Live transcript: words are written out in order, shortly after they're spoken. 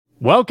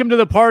Welcome to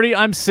the party.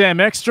 I'm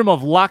Sam Ekstrom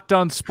of Locked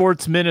On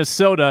Sports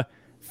Minnesota.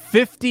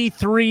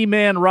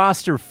 53-man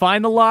roster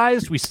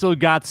finalized. We still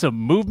got some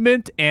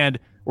movement, and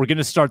we're going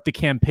to start the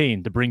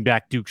campaign to bring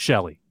back Duke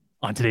Shelley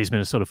on today's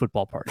Minnesota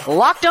Football Party.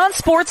 Locked On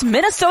Sports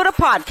Minnesota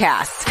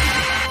podcast.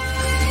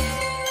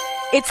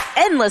 It's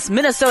endless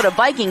Minnesota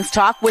Vikings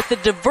talk with the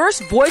diverse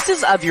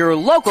voices of your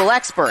local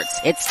experts.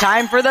 It's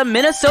time for the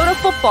Minnesota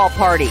Football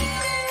Party.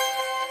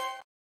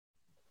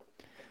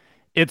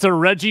 It's a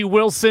Reggie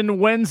Wilson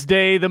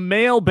Wednesday, the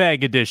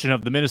mailbag edition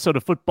of the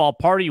Minnesota Football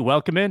Party.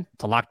 Welcome in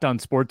to Locked On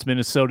Sports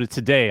Minnesota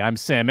today. I'm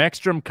Sam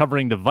Ekstrom,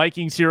 covering the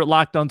Vikings here at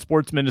Locked On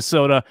Sports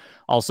Minnesota,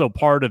 also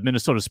part of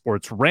Minnesota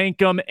Sports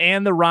Rankem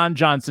and the Ron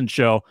Johnson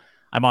Show.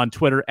 I'm on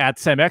Twitter at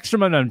Sam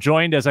Ekstrom, and I'm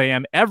joined, as I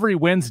am every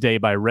Wednesday,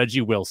 by Reggie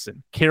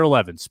Wilson, Carol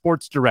Evans,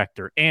 sports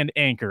director and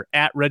anchor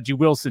at Reggie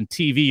Wilson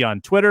TV on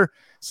Twitter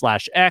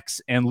 /X,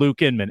 and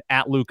Luke Inman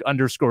at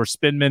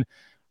Luke_Spinman.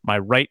 My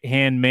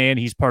right-hand man.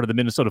 He's part of the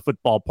Minnesota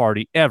Football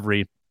Party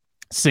every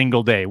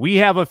single day. We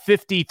have a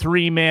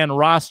 53-man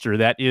roster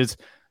that is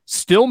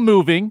still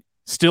moving,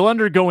 still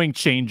undergoing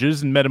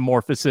changes and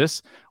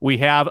metamorphosis. We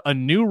have a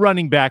new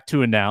running back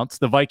to announce.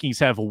 The Vikings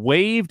have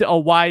waived a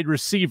wide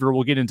receiver.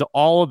 We'll get into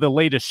all of the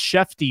latest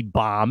Shefty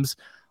bombs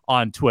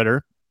on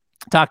Twitter.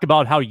 Talk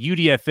about how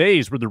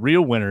UDFAs were the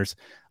real winners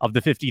of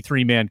the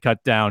 53-man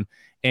cut down,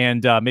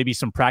 and maybe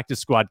some practice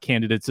squad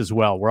candidates as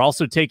well. We're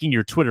also taking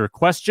your Twitter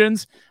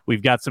questions.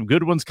 We've got some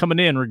good ones coming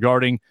in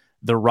regarding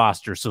the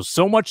roster.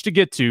 So much to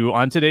get to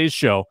on today's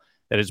show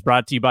that is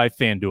brought to you by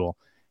FanDuel.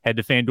 Head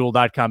to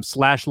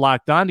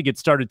FanDuel.com/lockedon to get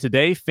started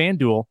today.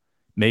 FanDuel,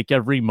 make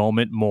every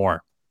moment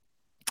more.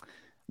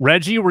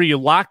 Reggie, were you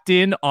locked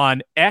in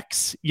on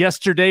X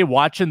yesterday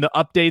watching the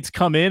updates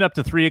come in up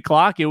to 3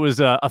 o'clock? It was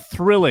a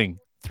thrilling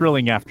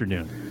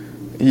afternoon.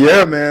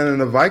 Yeah, man,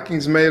 and the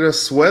Vikings made us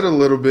sweat a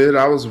little bit.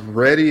 I was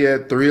ready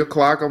at 3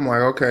 o'clock. I'm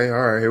like, okay,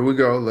 all right, here we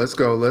go. Let's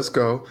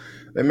go.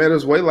 They made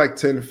us wait like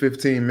 10 to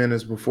 15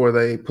 minutes before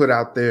they put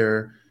out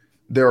their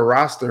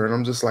roster, and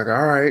I'm just like,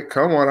 all right,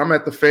 come on. I'm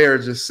at the fair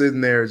just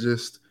sitting there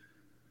just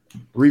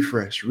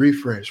refresh.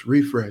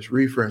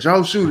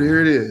 Oh, shoot,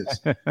 here it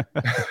is.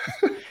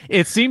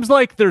 It seems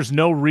like there's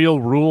no real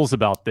rules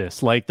about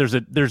this. Like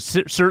there's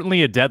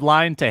certainly a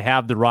deadline to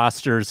have the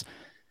rosters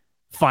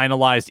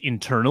finalized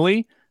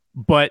internally,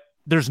 but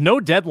there's no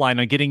deadline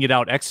on getting it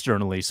out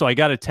externally. So I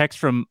got a text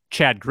from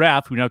Chad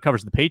Graff, who now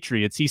covers the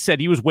Patriots. He said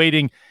he was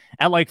waiting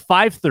at like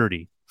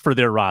 5:30 for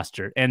their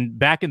roster. And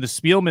back in the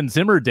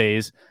Spielman-Zimmer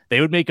days,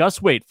 they would make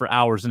us wait for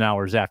hours and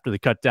hours after the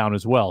cut down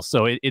as well.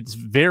 So it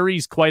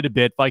varies quite a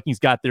bit. Vikings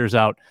got theirs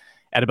out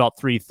at about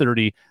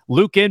 3:30.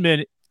 Luke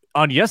Inman,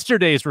 on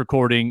yesterday's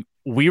recording,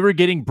 we were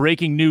getting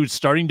breaking news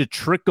starting to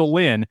trickle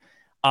in.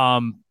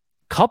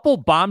 Couple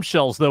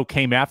bombshells, though,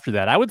 came after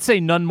that. I would say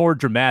none more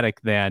dramatic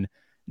than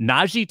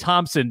Najee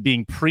Thompson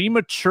being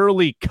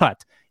prematurely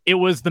cut. It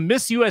was the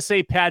Miss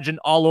USA pageant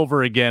all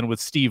over again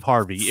with Steve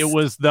Harvey. It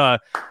was the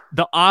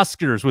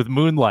Oscars with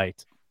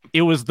Moonlight.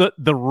 It was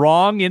the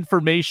wrong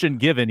information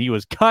given. He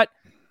was cut.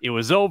 It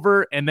was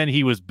over, and then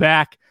he was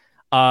back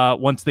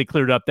once they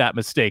cleared up that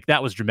mistake.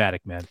 That was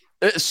dramatic, man.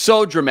 It's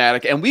so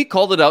dramatic. And we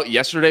called it out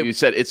yesterday. We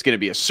said it's going to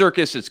be a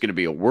circus. It's going to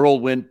be a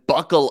whirlwind.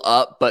 Buckle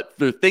up. But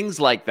for things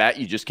like that,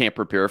 you just can't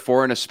prepare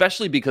for. And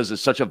especially because it's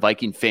such a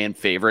Viking fan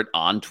favorite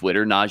on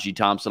Twitter, Najee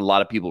Thompson, a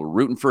lot of people were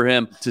rooting for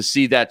him. To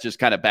see that just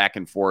kind of back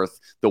and forth,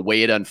 the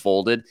way it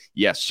unfolded,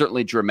 yes,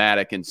 certainly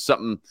dramatic and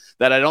something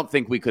that I don't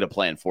think we could have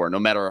planned for. No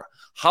matter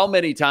how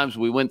many times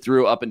we went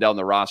through up and down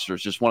the roster,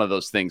 it's just one of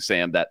those things,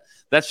 Sam,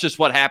 that's just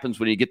what happens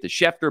when you get the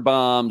Schefter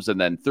bombs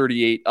and then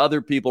 38 other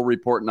people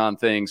reporting on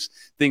things.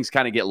 Things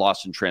kind of get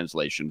lost in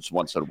translations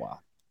once in a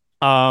while.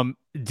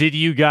 Did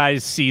you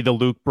guys see the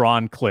Luke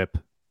Braun clip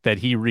that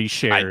he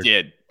reshared? I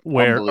did.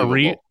 Where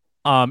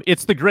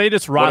it's the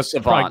greatest roster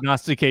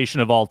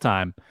prognostication of all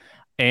time.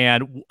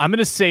 And I'm going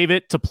to save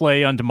it to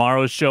play on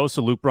tomorrow's show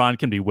so Luke Braun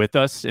can be with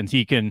us and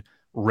he can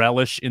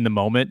relish in the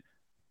moment.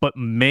 But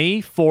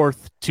May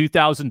 4th,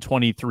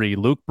 2023,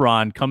 Luke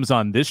Braun comes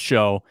on this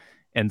show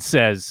and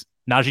says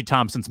Najee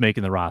Thompson's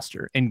making the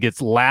roster and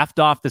gets laughed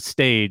off the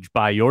stage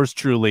by yours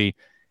truly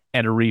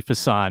and Arif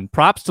Hassan.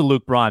 Props to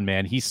Luke Braun,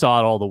 man. He saw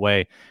it all the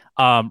way.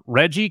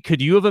 Reggie,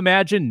 could you have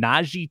imagined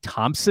Najee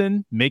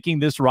Thompson making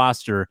this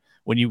roster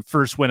when you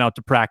first went out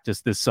to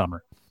practice this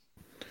summer?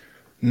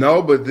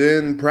 No, but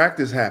then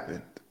practice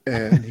happened,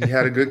 and he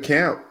had a good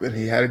camp, and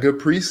he had a good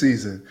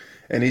preseason,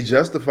 and he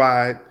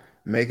justified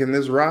making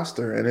this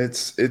roster. And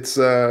it's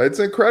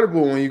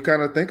incredible when you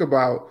kind of think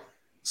about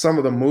some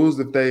of the moves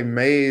that they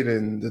made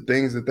and the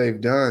things that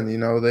they've done. You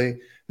know, they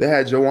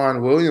had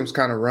Jawan Williams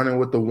kind of running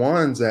with the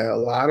ones at a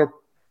lot of,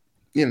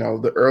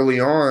 the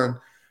early on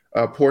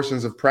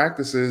portions of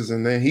practices,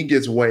 and then he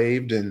gets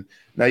waived, and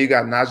now you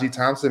got Najee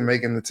Thompson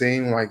making the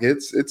team. Like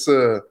it's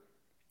a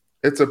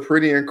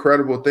pretty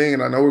incredible thing.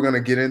 And I know we're going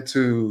to get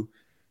into,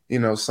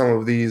 some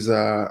of these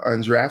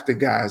undrafted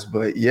guys,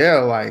 but yeah,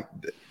 like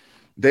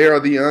they are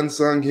the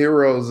unsung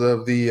heroes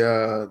of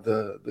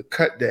the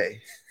cut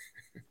day.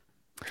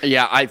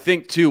 Yeah, I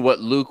think too what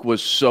Luke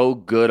was so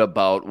good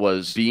about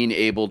was being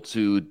able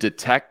to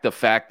detect the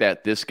fact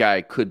that this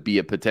guy could be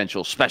a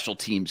potential special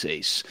teams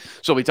ace.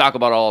 So we talk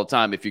about all the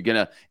time, if you're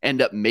going to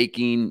end up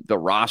making the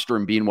roster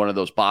and being one of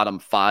those bottom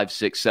 5,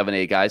 6, 7,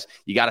 8 guys,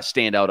 you got to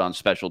stand out on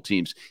special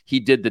teams. He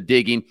did the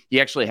digging. He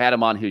actually had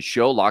him on his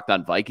show, Locked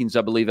on Vikings,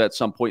 I believe, at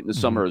some point in the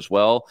summer as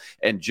well.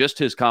 And just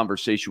his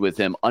conversation with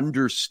him,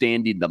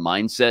 understanding the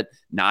mindset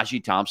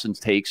Najee Thompson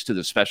takes to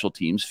the special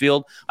teams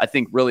field, I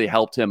think really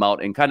helped him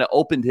out and kind of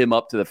opened him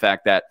up to the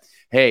fact that,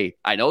 hey,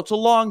 I know it's a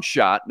long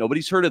shot.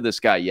 Nobody's heard of this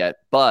guy yet,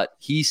 but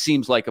he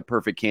seems like a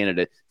perfect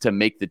candidate to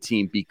make the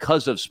team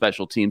because of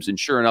special teams. And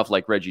sure enough,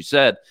 like Reggie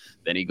said,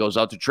 then he goes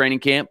out to training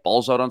camp,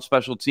 balls out on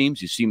special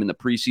teams. You see him in the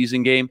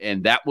preseason game,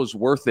 and that was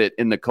worth it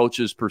in the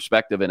coach's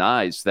perspective and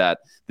eyes that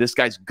this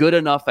guy's good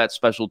enough at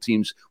special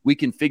teams. We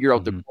can figure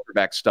out the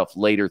quarterback stuff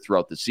later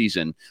throughout the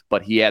season,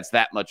 but he adds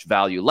that much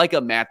value, like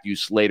a Matthew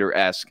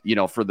Slater-esque,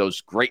 for those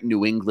great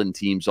New England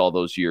teams all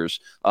those years.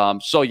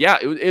 So yeah,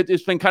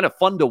 it's been kind of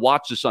fun to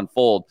watch this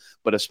unfold,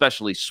 but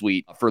especially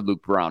sweet for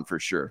Luke Brown for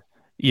sure.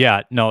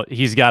 Yeah, no,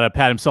 he's got to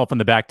pat himself on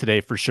the back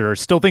today for sure.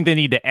 Still think they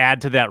need to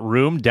add to that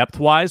room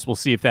depth-wise. We'll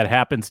see if that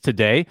happens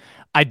today.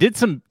 I did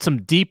some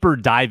deeper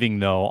diving,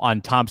 though, on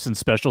Thompson's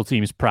special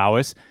teams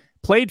prowess.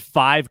 Played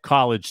 5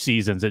 college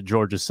seasons at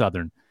Georgia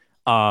Southern.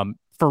 For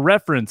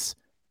reference,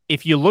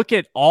 if you look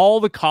at all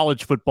the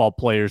college football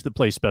players that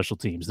play special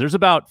teams, there's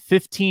about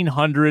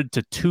 1,500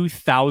 to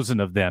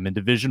 2,000 of them in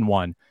Division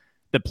I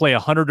that play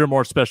 100 or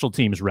more special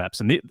teams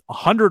reps. And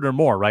 100 or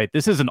more, right?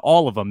 This isn't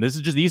all of them. These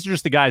are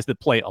just the guys that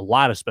play a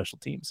lot of special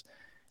teams.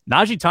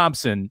 Najee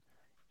Thompson,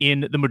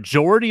 in the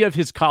majority of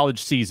his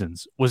college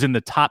seasons, was in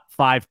the top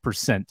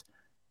 5%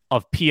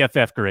 of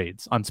PFF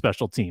grades on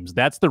special teams.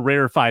 That's the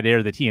rarefied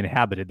air that he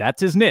inhabited. That's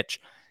his niche.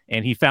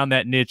 And he found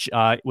that niche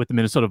with the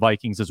Minnesota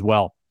Vikings as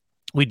well.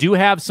 We do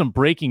have some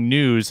breaking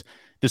news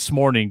this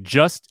morning,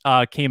 just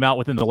came out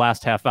within the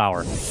last half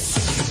hour.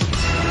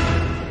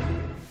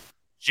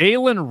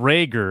 Jalen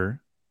Reagor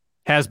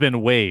has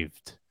been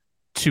waived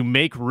to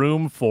make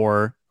room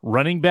for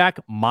running back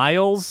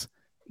Myles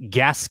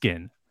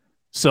Gaskin.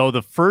 So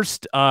the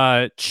first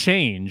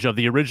change of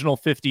the original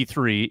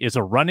 53 is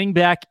a running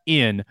back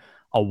in,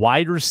 a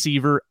wide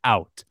receiver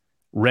out.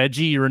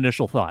 Reggie, your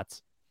initial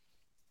thoughts?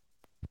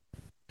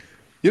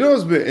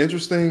 What's been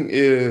interesting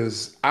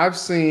is I've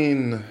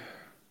seen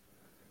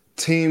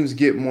teams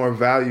get more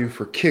value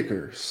for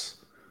kickers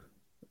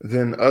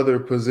than other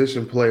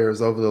position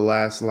players over the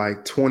last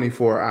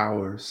 24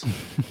 hours.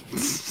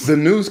 The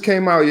news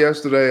came out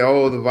yesterday,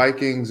 the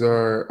Vikings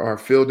are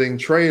fielding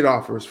trade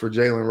offers for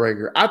Jalen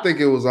Reagor. I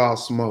think it was all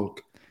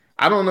smoke.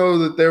 I don't know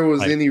that there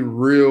was any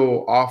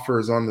real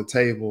offers on the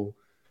table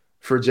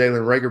for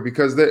Jalen Reagor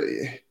because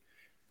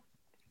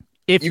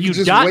if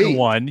you'd gotten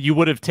one, you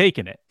would have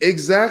taken it.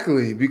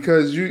 Exactly,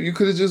 because you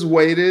could have just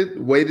waited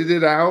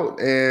it out,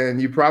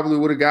 and you probably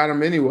would have got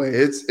him anyway.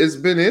 It's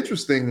been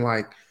interesting,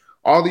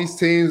 all these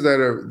teams that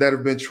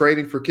have been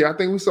trading for kick. I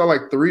think we saw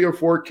 3 or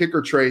 4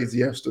 kicker trades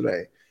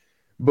yesterday.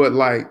 But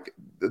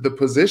the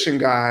position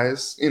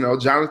guys,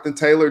 Jonathan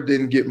Taylor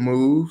didn't get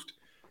moved.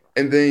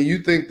 And then you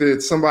think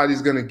that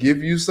somebody's going to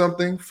give you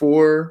something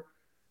for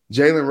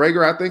Jalen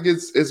Reagor. I think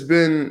it's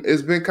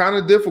been kind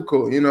of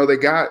difficult.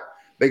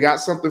 They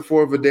got something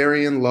for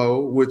Vidarian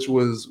Lowe, which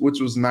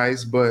was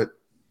nice, but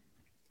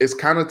it's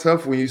kind of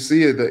tough when you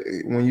see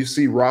it. When you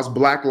see Ross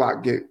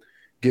Blacklock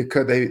get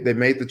cut, they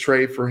made the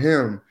trade for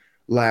him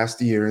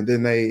last year, and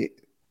then they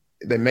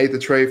made the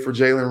trade for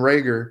Jalen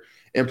Reagor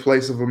in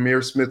place of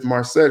Amir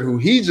Smith-Marset, who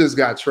he just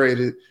got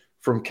traded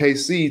from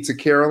KC to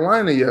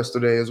Carolina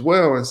yesterday as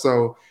well. And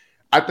so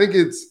I think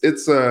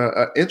it's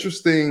a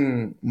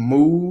interesting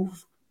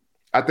move.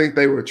 I think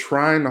they were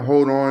trying to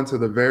hold on to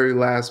the very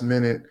last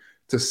minute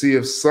to see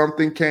if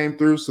something came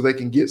through so they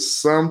can get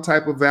some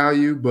type of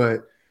value,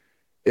 but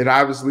it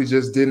obviously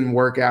just didn't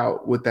work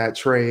out with that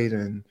trade,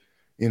 and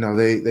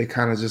they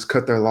kind of just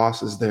cut their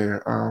losses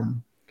there.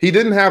 He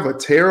didn't have a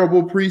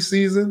terrible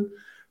preseason,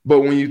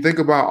 but when you think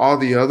about all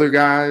the other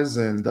guys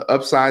and the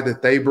upside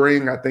that they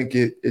bring, I think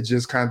it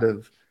just kind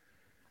of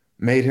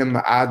made him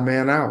the odd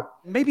man out.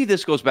 Maybe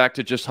this goes back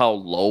to just how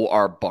low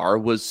our bar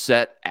was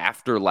set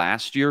after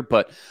last year,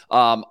 but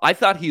I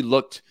thought he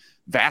looked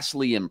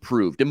vastly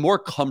improved and more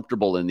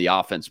comfortable in the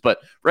offense. But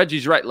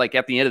Reggie's right.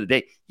 At the end of the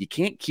day, you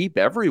can't keep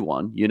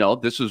everyone.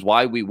 This is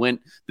why we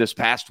went this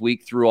past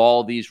week through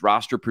all these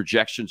roster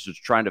projections,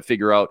 just trying to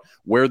figure out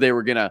where they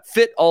were going to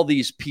fit all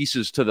these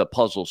pieces to the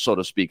puzzle, so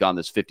to speak, on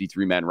this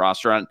 53-man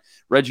roster. And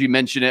Reggie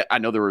mentioned it. I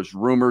know there was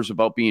rumors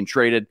about being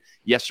traded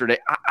yesterday.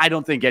 I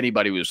don't think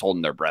anybody was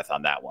holding their breath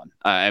on that one.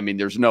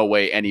 There's no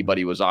way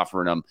anybody was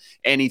offering them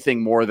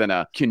anything more than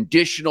a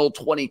conditional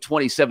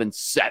 2027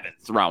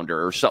 7th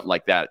rounder or something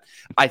like that.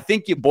 I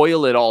think you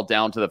boil it all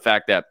down to the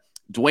fact that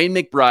Dwayne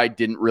McBride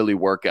didn't really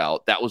work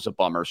out. That was a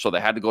bummer. So they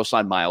had to go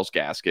sign Myles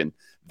Gaskin.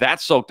 That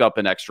soaked up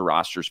an extra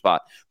roster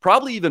spot.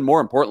 Probably even more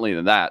importantly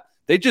than that,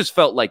 They just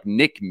felt like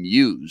Nick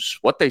Muse,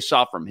 what they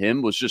saw from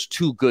him was just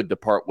too good to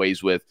part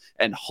ways with,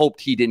 and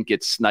hoped he didn't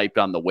get sniped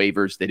on the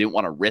waivers. They didn't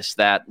want to risk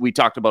that. We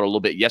talked about it a little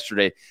bit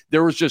yesterday.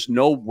 There was just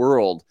no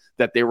world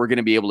that they were going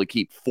to be able to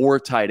keep 4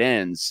 tight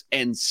ends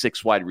and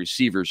 6 wide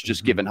receivers,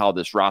 just given how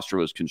this roster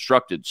was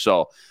constructed.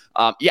 So,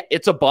 yeah,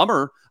 it's a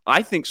bummer.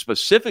 I think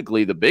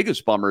specifically the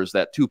biggest bummer is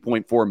that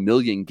 $2.4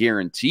 million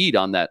guaranteed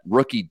on that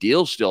rookie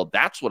deal still.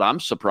 That's what I'm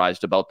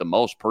surprised about the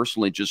most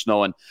personally, just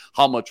knowing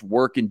how much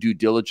work and due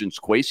diligence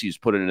Kwesi's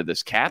put into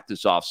this cap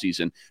this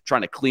offseason,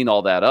 trying to clean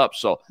all that up.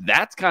 So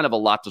that's kind of a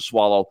lot to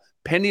swallow.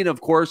 Pending, of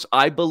course,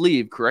 I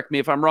believe, correct me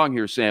if I'm wrong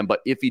here, Sam,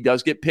 but if he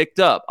does get picked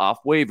up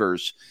off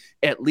waivers,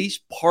 at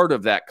least part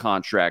of that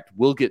contract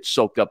will get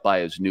soaked up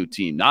by his new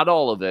team. Not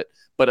all of it,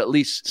 but at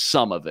least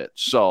some of it.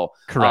 So,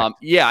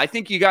 yeah, I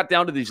think you got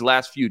down to these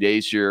last few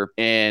days here,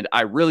 and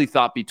I really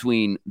thought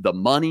between the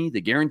money,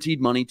 the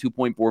guaranteed money,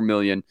 $2.4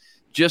 million,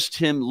 just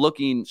him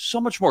looking so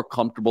much more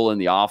comfortable in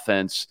the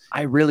offense,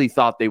 I really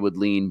thought they would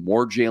lean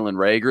more Jalen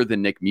Reagor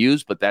than Nick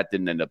Muse, but that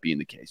didn't end up being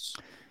the case.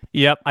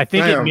 Yep, I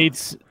think it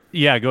meets.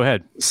 Yeah, go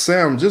ahead,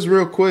 Sam. Just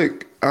real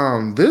quick,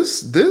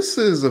 this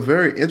is a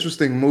very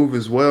interesting move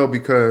as well,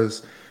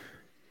 because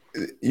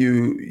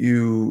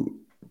you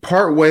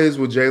part ways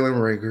with Jalen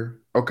Reagor.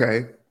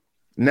 Okay,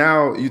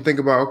 now you think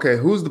about, okay,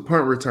 who's the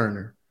punt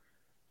returner?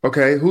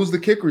 Okay, who's the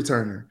kick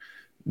returner?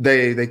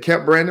 They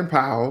kept Brandon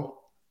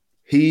Powell.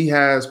 He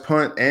has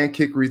punt and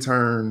kick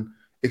return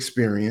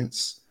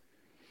experience.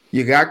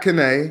 You got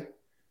Kane.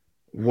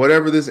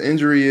 Whatever this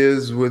injury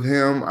is with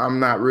him, I'm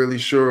not really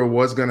sure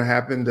what's going to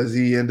happen. Does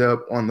he end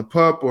up on the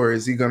PUP, or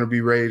is he going to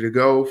be ready to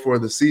go for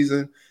the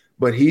season?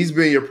 But he's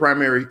been your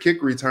primary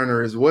kick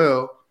returner as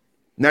well.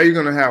 Now you're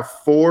going to have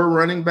 4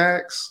 running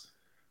backs.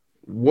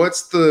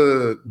 What's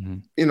the,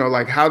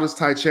 how does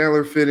Ty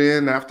Chandler fit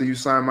in after you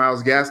sign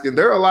Myles Gaskin?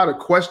 There are a lot of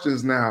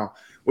questions now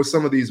with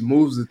some of these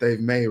moves that they've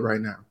made right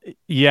now.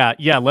 Yeah.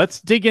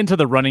 Let's dig into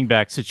the running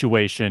back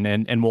situation,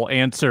 and we'll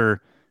answer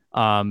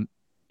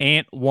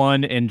Ant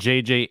 1 and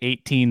JJ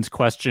 18's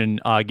question,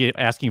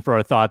 asking for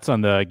our thoughts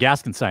on the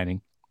Gaskin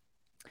signing.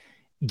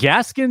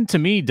 Gaskin, to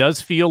me,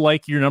 does feel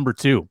like your number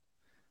 2.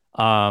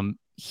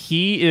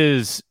 He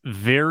is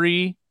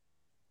very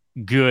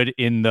good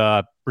in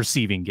the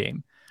receiving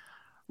game.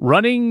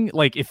 Running,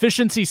 like,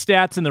 efficiency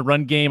stats in the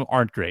run game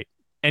aren't great,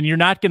 and you're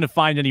not going to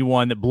find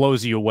anyone that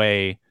blows you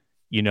away.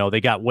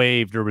 They got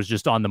waived or was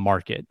just on the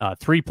market.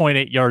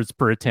 3.8 yards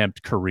per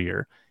attempt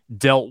career.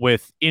 Dealt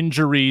with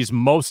injuries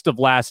most of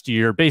last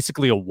year,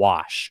 basically a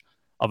wash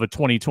of a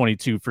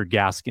 2022 for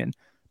Gaskin.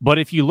 But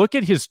if you look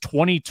at his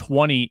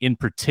 2020 in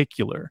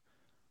particular,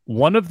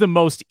 one of the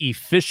most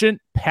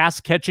efficient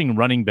pass-catching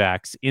running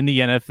backs in the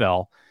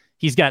NFL.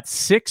 He's got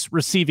 6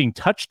 receiving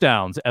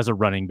touchdowns as a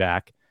running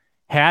back,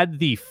 had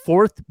the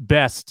 4th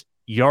best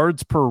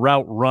yards per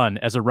route run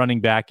as a running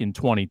back in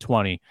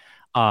 2020,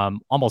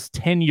 almost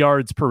 10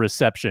 yards per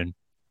reception.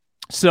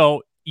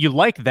 So you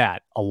like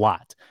that a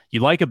lot. You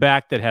like a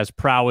back that has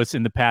prowess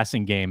in the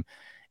passing game.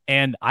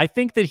 And I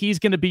think that he's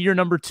going to be your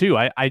number 2.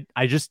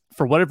 I just,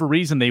 for whatever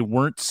reason, they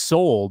weren't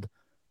sold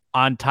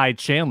on Ty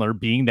Chandler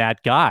being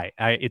that guy.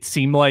 It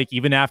seemed like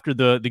even after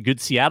the good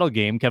Seattle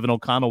game, Kevin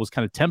O'Connell was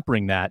kind of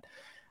tempering that.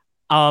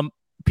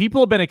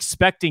 People have been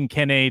expecting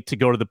Kene to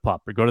go to the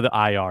PUP or go to the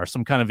IR,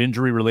 some kind of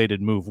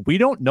injury-related move. We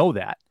don't know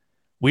that.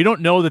 We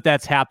don't know that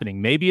that's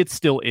happening. Maybe it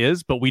still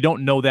is, but we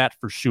don't know that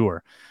for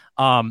sure.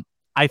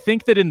 I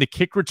think that in the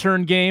kick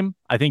return game,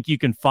 I think you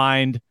can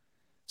find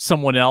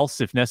someone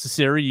else if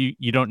necessary.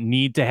 You don't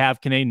need to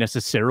have Kene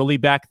necessarily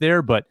back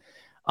there, but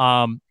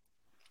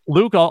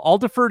Luke, I'll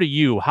defer to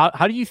you.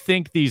 How do you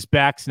think these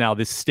backs now,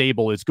 this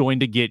stable, is going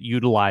to get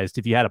utilized?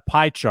 If you had a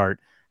pie chart,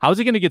 how's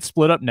it going to get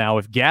split up now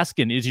if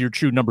Gaskin is your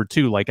true number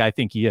 2, like I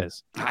think he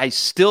is? I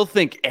still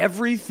think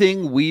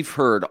everything we've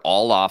heard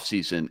all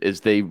offseason is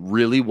they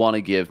really want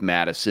to give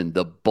Madison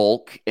the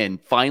bulk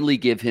and finally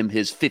give him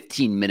his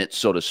 15 minutes,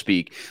 so to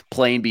speak,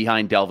 playing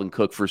behind Dalvin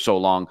Cook for so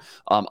long.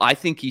 I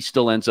think he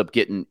still ends up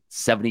getting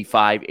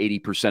 75,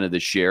 80% of the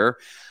share.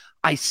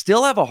 I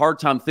still have a hard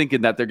time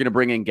thinking that they're going to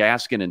bring in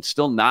Gaskin and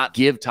still not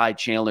give Ty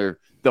Chandler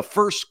the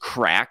first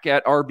crack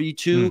at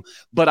RB2,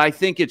 but I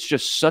think it's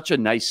just such a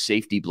nice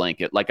safety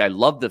blanket. Like, I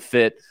love the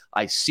fit.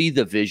 I see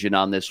the vision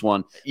on this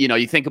one.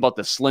 You think about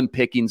the slim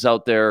pickings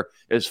out there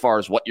as far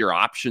as what your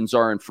options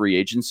are in free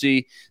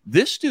agency.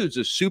 This dude's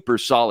a super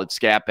solid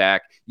scat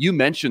back. You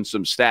mentioned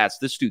some stats.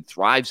 This dude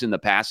thrives in the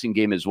passing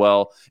game as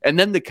well. And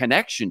then the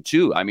connection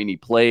too. I mean, he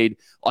played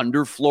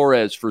under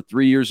Flores for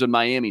 3 years in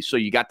Miami. So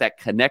you got that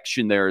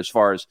connection there as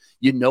far as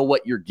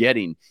what you're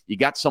getting. You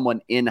got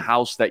someone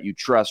in-house that you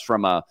trust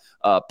from a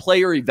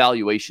player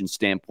evaluation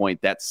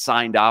standpoint that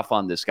signed off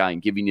on this guy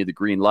and giving you the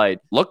green light.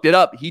 Looked it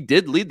up. He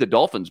did lead the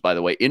Dolphins, by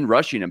the way, in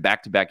rushing in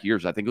back-to-back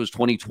years. I think it was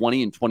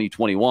 2020 and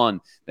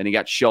 2021. Then he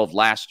got shelved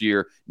last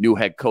year. New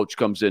head coach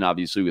comes in,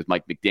 obviously, with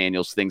Mike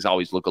McDaniels. Things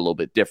always look a little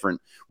bit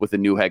different with a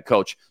new head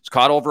coach. He's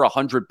caught over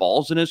 100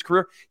 balls in his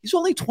career. He's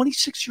only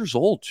 26 years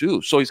old,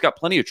 too, so he's got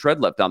plenty of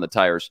tread left on the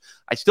tires.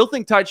 I still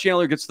think Ty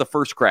Chandler gets the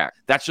first crack.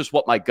 That's just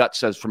what my gut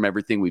says from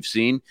everything we've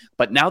seen.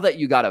 But now that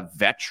you got a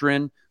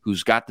veteran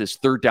who's got this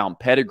third down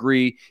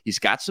pedigree, he's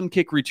got some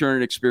kick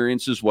return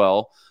experience as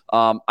well.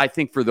 I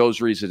think for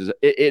those reasons,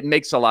 it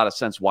makes a lot of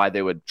sense why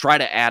they would try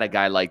to add a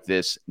guy like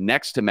this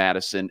next to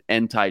Madison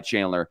and Ty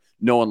Chandler,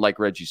 knowing, like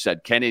Reggie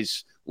said,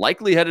 Kenny's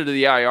likely headed to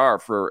the IR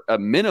for a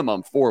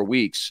minimum 4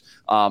 weeks.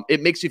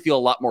 It makes you feel a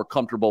lot more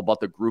comfortable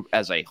about the group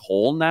as a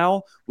whole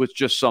now, with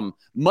just some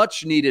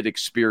much needed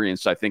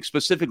experience, I think,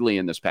 specifically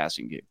in this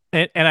passing game.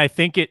 And I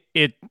think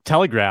it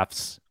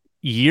telegraphs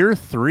year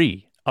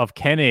 3 of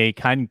Kene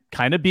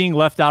kind of being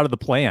left out of the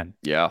plan.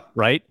 Yeah.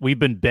 Right? We've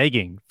been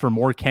begging for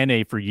more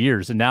Kene for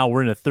years, and now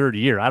we're in a third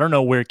year. I don't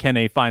know where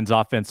Kene finds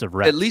offensive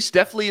reps. At least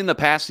definitely in the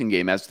passing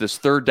game, as this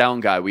third down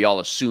guy we all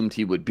assumed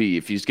he would be.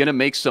 If he's going to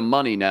make some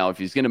money now, if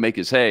he's going to make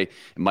his hay, it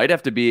might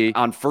have to be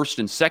on first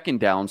and second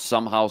down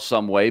somehow,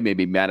 some way.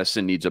 Maybe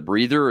Madison needs a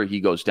breather or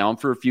he goes down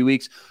for a few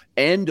weeks.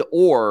 And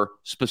or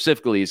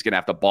specifically, he's going to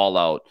have to ball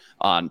out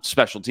on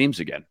special teams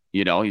again.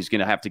 You know, he's going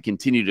to have to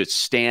continue to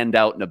stand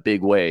out in a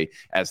big way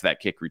as that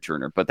kick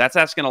returner. But that's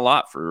asking a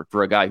lot for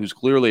a guy who's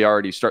clearly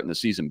already starting the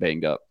season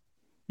banged up.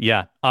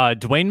 Yeah.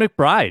 Dwayne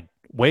McBride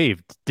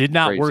waived, did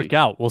not Crazy. work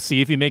out. We'll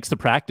see if he makes the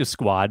practice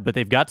squad, but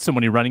they've got so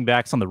many running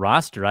backs on the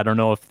roster. I don't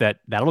know if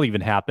that'll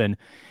even happen.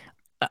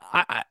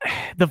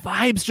 The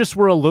vibes just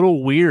were a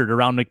little weird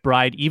around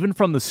McBride, even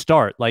from the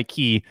start. Like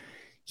he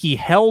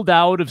held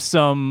out of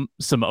some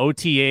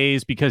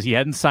OTAs because he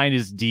hadn't signed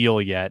his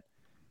deal yet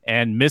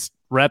and missed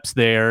reps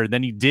there.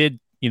 Then he did,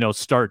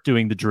 start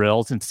doing the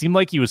drills and seemed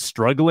like he was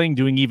struggling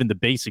doing even the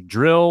basic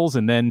drills.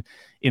 And then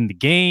in the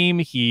game,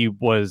 he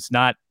was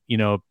not,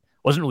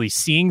 wasn't really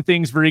seeing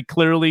things very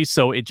clearly.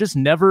 So it just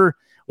never,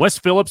 Wes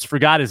Phillips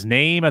forgot his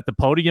name at the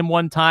podium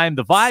one time.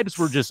 The vibes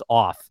were just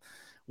off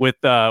with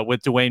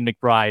Dwayne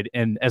McBride.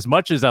 And as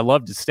much as I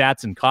loved his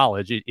stats in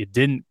college, it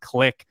didn't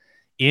click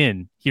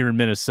in here in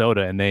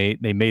Minnesota, and they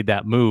made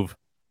that move.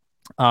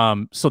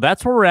 So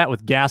that's where we're at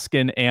with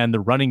Gaskin and the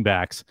running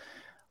backs.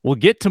 We'll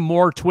get to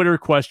more Twitter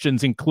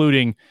questions,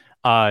 including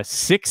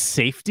 6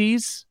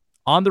 safeties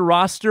on the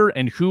roster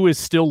and who is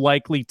still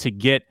likely to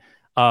get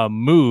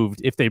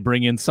moved if they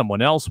bring in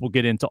someone else. We'll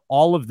get into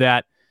all of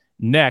that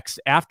next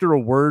after a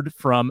word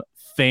from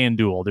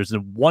FanDuel. There's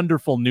a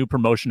wonderful new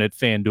promotion at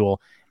FanDuel.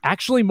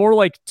 Actually, more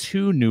like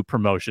 2 new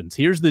promotions.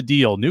 Here's the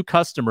deal. New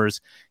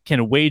customers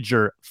can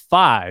wager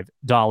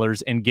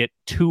 $5 and get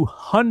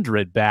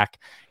 $200 back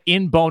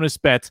in bonus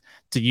bets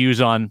to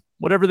use on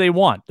whatever they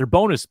want. They're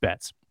bonus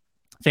bets.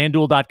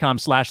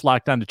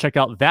 FanDuel.com/lockdown to check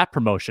out that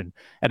promotion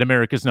at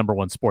America's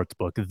 #1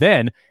 sportsbook.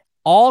 Then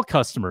all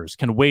customers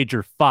can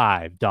wager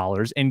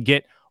 $5 and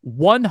get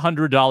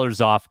 $100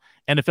 off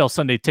NFL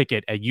Sunday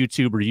Ticket at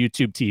YouTube or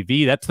YouTube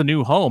TV. That's the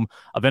new home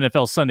of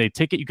NFL Sunday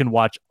Ticket. You can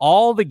watch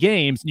all the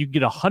games and you can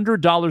get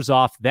 $100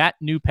 off that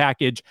new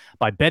package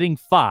by betting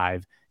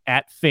 $5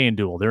 at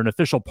FanDuel. They're an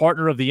official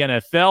partner of the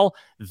NFL.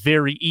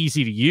 Very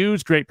easy to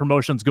use. Great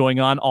promotions going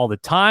on all the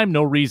time.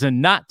 No reason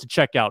not to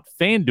check out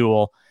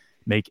FanDuel.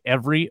 Make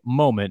every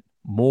moment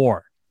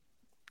more.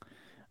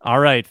 All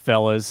right,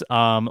 fellas.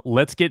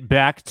 Let's get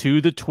back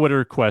to the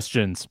Twitter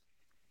questions.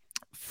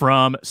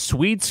 From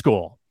Swede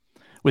School.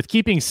 With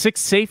keeping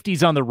 6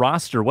 safeties on the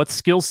roster, what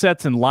skill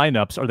sets and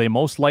lineups are they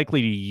most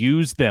likely to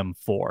use them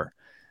for?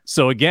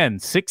 So again,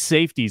 6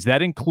 safeties.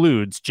 That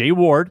includes Jay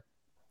Ward,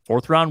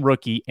 4th-round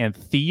rookie, and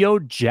Theo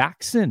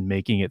Jackson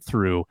making it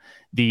through.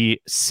 The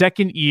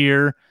second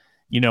year,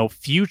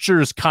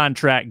 futures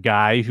contract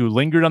guy who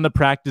lingered on the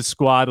practice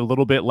squad a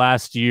little bit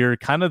last year,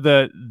 kind of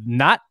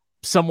not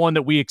someone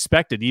that we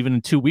expected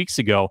even 2 weeks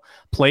ago,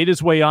 played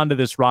his way onto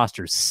this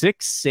roster.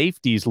 6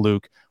 safeties,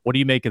 Luke. What do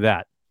you make of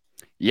that?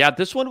 Yeah,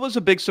 this one was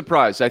a big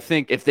surprise. I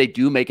think if they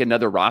do make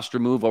another roster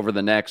move over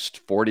the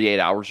next 48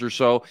 hours or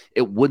so,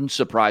 it wouldn't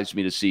surprise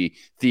me to see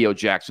Theo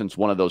Jackson's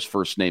one of those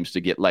first names to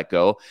get let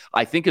go.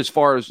 I think as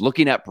far as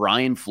looking at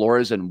Brian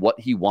Flores and what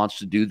he wants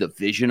to do, the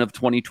vision of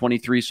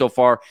 2023 so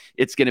far,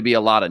 it's going to be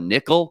a lot of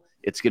nickel.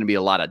 It's going to be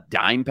a lot of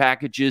dime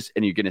packages,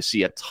 and you're going to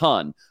see a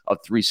ton of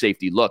 3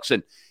 safety looks.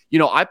 And,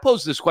 I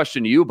posed this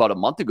question to you about a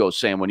month ago,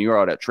 Sam, when you were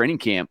out at training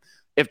camp.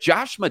 If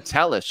Josh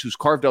Metellus, who's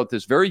carved out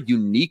this very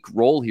unique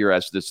role here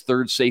as this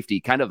third safety,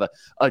 kind of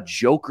a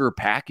joker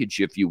package,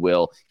 if you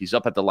will, he's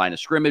up at the line of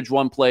scrimmage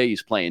one play,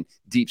 he's playing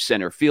deep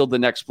center field the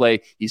next play,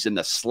 he's in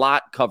the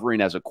slot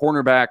covering as a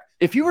cornerback.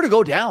 If you were to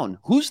go down,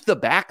 who's the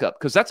backup?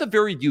 Because that's a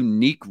very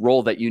unique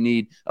role that you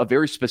need a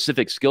very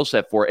specific skill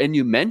set for. And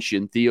you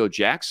mentioned Theo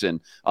Jackson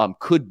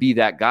could be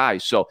that guy.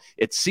 So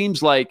it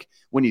seems like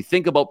when you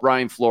think about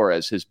Brian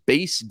Flores, his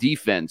base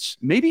defense,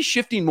 maybe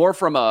shifting more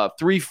from a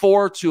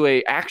 3-4 to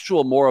a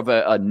actual more of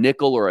a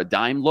nickel or a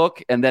dime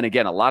look. And then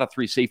again, a lot of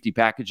 3 safety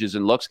packages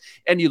and looks.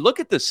 And you look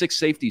at the 6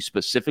 safeties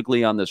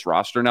specifically on this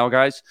roster now,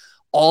 guys,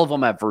 all of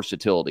them have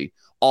versatility.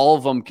 All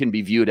of them can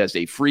be viewed as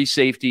a free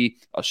safety,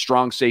 a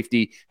strong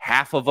safety.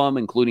 Half of them,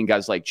 including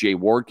guys like Jay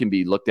Ward, can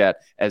be looked at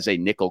as a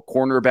nickel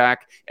cornerback.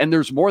 And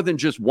there's more than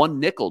just one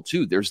nickel,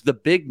 too. There's the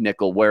big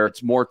nickel where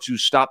it's more to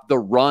stop the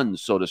run,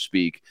 so to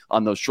speak,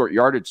 on those short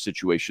yardage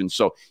situations.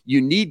 So you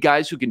need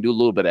guys who can do a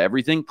little bit of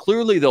everything.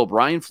 Clearly, though,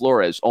 Brian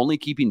Flores only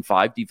keeping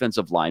 5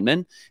 defensive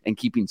linemen and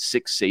keeping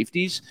 6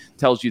 safeties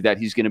tells you that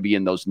he's going to be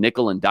in those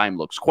nickel and dime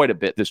looks quite a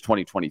bit this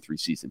 2023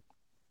 season.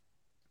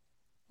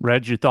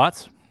 Reg, your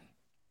thoughts?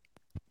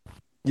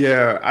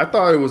 Yeah, I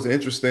thought it was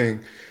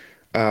interesting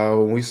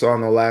when we saw in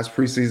the last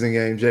preseason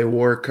game Jay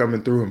Ward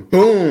coming through and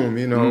boom,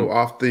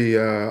 off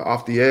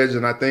the edge,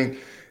 and I think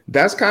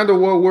that's kind of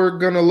what we're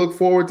gonna look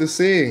forward to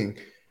seeing.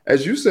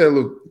 As you said,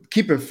 Luke,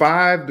 keeping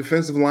 5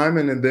 defensive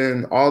linemen and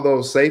then all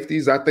those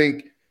safeties, I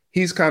think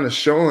he's kind of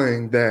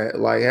showing that,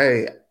 like,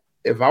 hey,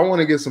 if I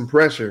want to get some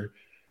pressure,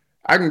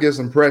 I can get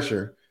some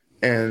pressure.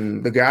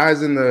 And the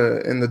guys in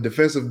the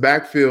defensive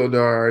backfield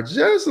are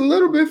just a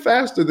little bit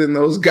faster than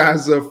those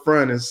guys up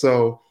front. And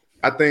so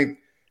I think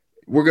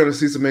we're going to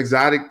see some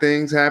exotic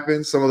things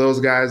happen. Some of those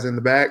guys in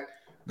the back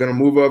going to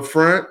move up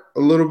front a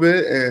little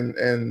bit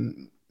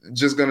and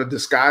just going to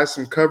disguise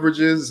some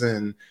coverages.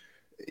 And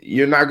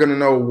you're not going to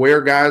know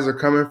where guys are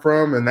coming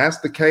from. And that's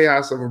the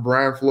chaos of a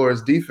Brian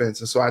Flores defense.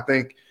 And so I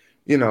think,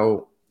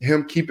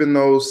 him keeping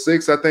those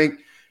 6, I think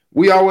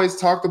we always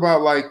talked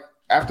about, like,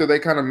 after they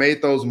kind of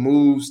made those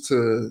moves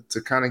to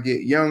kind of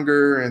get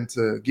younger and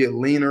to get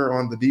leaner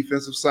on the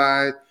defensive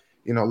side,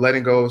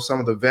 letting go of some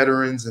of the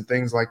veterans and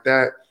things like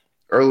that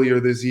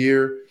earlier this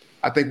year,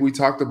 I think we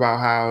talked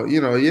about how,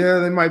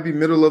 they might be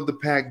middle of the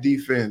pack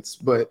defense,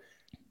 but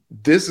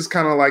this is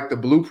kind of like the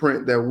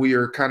blueprint that we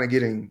are kind of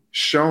getting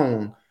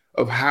shown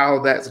of how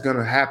that's going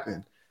to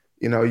happen.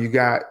 You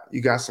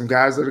got some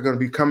guys that are going to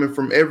be coming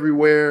from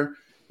everywhere.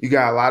 You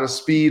got a lot of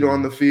speed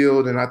on the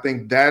field, and I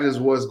think that is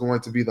what's going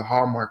to be the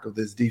hallmark of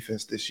this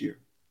defense this year.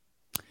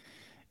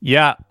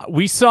 Yeah,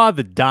 we saw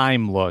the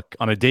dime look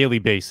on a daily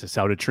basis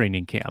out at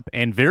training camp,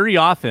 and very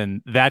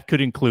often that could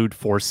include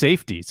 4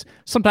 safeties.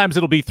 Sometimes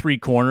it'll be 3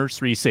 corners,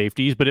 3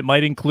 safeties, but it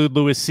might include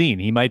Lewis Seen.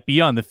 He might be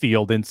on the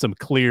field in some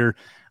clear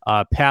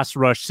pass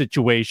rush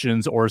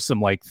situations or some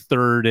like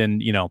 3rd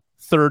and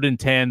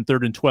 10,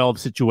 3rd and 12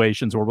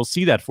 situations, or we'll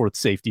see that 4th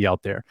safety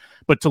out there.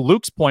 But to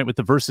Luke's point with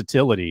the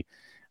versatility,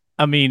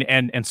 I mean,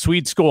 and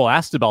Swede Skoll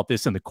asked about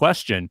this in the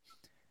question,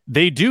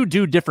 they do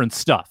different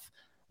stuff.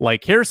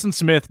 Like Harrison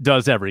Smith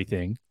does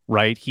everything,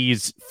 right?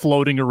 He's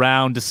floating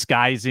around,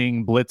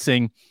 disguising,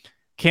 blitzing.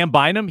 Cam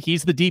Bynum,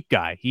 he's the deep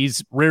guy.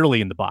 He's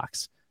rarely in the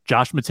box.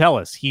 Josh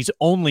Metellus, he's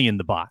only in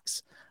the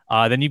box.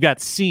 Then you've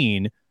got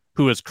Seen,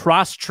 who is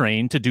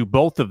cross-trained to do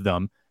both of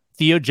them.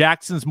 Theo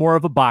Jackson's more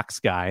of a box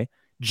guy.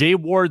 Jay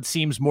Ward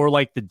seems more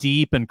like the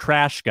deep and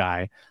crash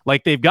guy.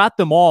 Like they've got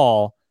them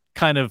all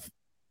kind of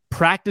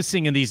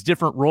practicing in these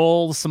different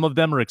roles. Some of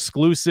them are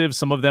exclusive.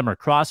 Some of them are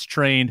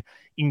cross-trained.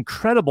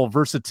 Incredible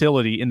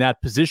versatility in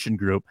that position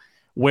group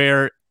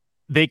where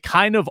they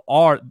kind of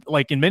are,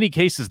 like in many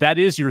cases, that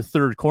is your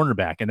 3rd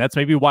cornerback. And that's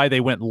maybe why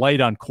they went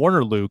light on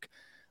corner, Luke.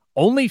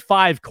 Only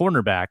 5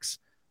 cornerbacks.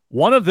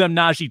 One of them,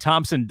 Najee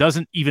Thompson,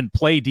 doesn't even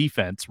play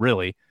defense,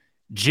 really.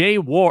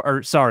 Andrew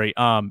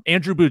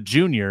Booth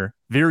Jr.,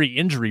 very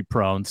injury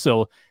prone.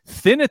 So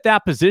thin at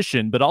that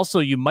position, but also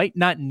you might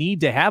not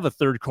need to have a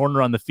 3rd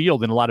corner on the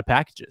field in a lot of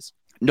packages.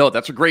 No,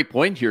 that's a great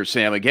point here,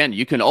 Sam. Again,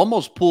 you can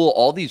almost pull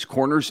all these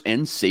corners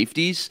and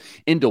safeties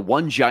into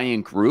one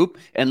giant group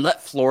and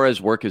let Flores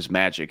work his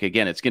magic.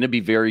 Again, it's going to be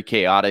very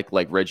chaotic,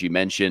 like Reggie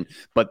mentioned,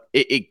 but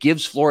it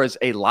gives Flores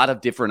a lot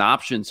of different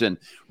options. And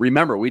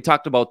remember, we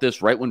talked about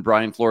this right when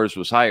Brian Flores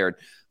was hired.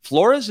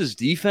 Flores'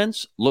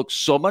 defense looks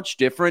so much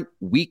different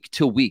week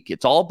to week.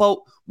 It's all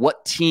about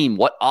what team,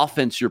 what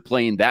offense you're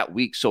playing that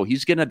week. So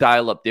he's going to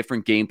dial up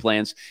different game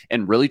plans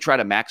and really try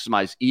to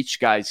maximize each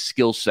guy's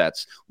skill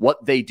sets,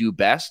 what they do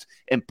best,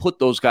 and put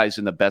those guys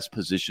in the best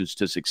positions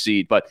to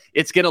succeed. But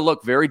it's going to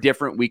look very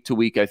different week to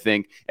week, I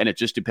think. And it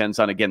just depends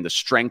on, again, the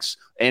strengths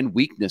and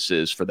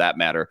weaknesses, for that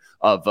matter,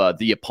 of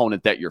the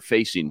opponent that you're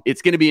facing.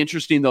 It's going to be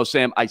interesting, though,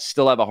 Sam. I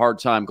still have a hard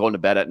time going to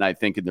bed at night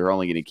thinking they're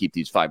only going to keep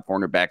these 5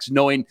 cornerbacks,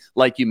 knowing,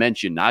 like you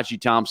mentioned, Najee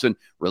Thompson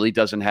really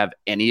doesn't have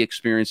any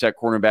experience at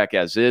cornerback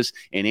as is,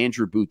 and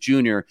Andrew Booth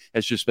Jr.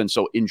 has just been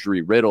so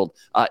injury-riddled.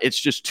 It's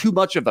just too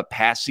much of a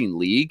passing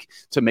league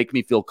to make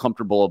me feel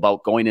comfortable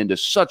about going into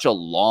such a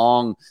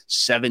long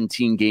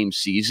 17-game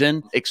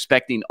season,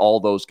 expecting all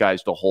those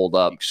guys to hold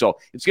up. So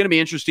it's going to be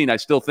interesting. I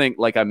still think,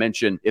 like I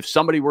mentioned, if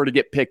somebody were to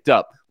get picked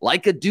up,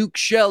 like a Duke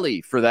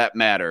Shelley for that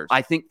matter,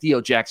 I think Theo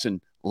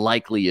Jackson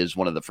likely is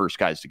one of the first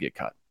guys to get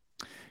cut.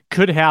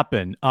 Could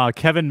happen.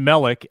 Kevin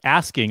Mellick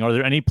asking, are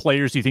there any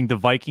players you think the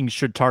Vikings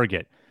should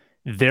target?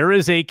 There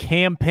is a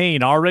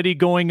campaign already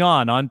going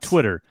on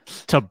Twitter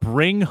to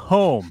bring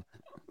home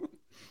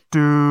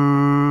Duke.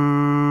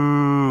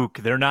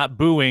 They're not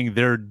booing.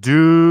 They're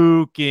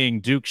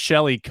duking. Duke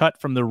Shelley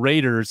cut from the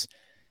Raiders.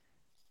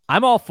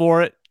 I'm all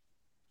for it.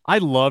 I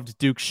loved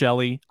Duke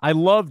Shelley. I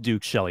love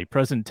Duke Shelley,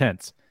 present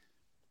tense.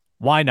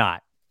 Why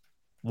not?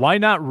 Why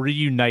not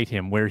reunite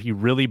him where he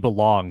really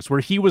belongs, where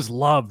he was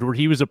loved, where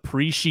he was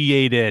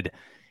appreciated?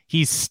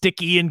 He's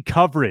sticky in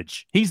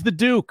coverage. He's the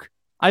Duke.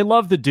 I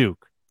love the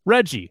Duke.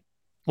 Reggie,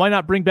 why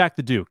not bring back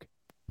the Duke?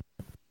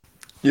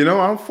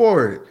 I'm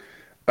for it.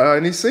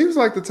 And he seems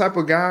like the type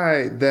of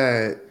guy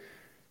that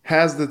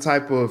has the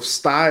type of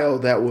style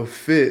that would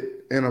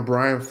fit in a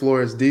Brian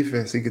Flores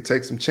defense. He could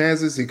take some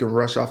chances. He can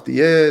rush off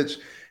the edge.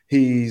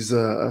 He's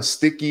a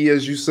sticky,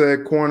 as you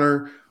said,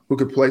 corner who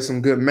could play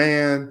some good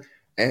man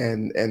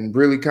and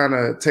really kind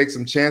of take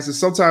some chances.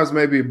 Sometimes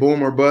maybe a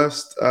boom or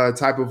bust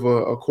type of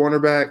a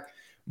cornerback.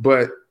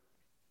 But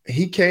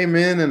he came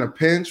in a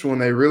pinch when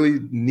they really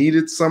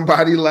needed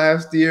somebody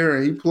last year,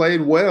 and he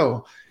played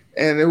well.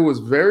 And it was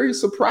very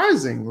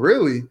surprising,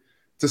 really,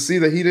 to see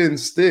that he didn't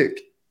stick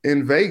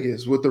in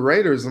Vegas with the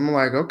Raiders. I'm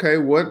like, okay,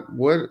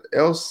 what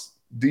else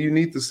do you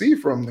need to see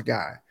from the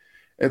guy?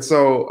 And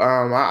so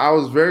I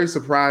was very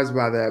surprised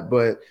by that.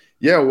 But,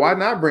 yeah, why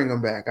not bring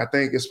him back? I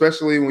think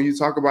especially when you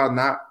talk about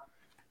not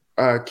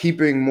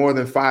keeping more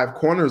than 5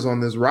 corners on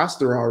this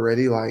roster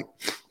already, like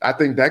I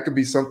think that could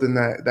be something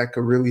that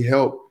could really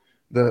help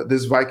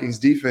this Vikings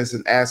defense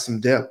and add some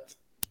depth.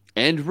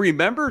 And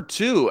remember,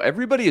 too,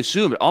 everybody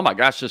assumed, oh, my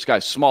gosh, this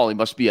guy's small. He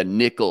must be a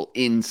nickel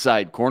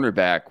inside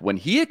cornerback. When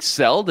he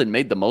excelled and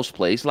made the most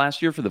plays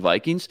last year for the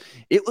Vikings,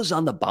 it was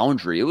on the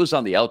boundary. It was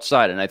on the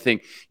outside. And I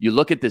think you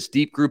look at this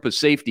deep group of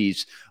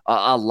safeties,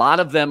 a lot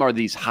of them are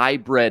these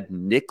hybrid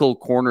nickel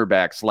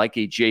cornerbacks like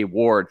a Jay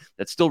Ward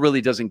that still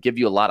really doesn't give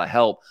you a lot of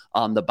help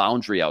on the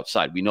boundary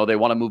outside. We know they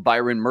want to move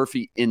Byron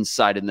Murphy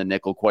inside in the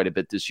nickel quite a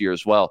bit this year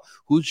as well.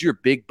 Who's your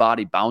big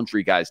body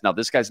boundary guys? Now,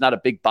 this guy's not a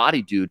big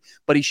body dude,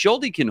 but he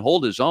showed he can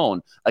hold his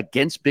own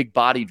against big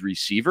bodied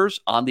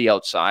receivers on the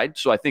outside.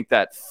 So I think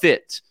that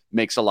fit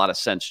makes a lot of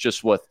sense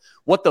just with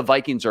what the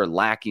Vikings are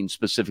lacking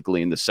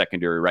specifically in the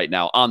secondary right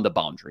now on the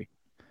boundary.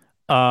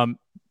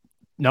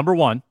 Number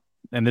one,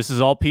 and this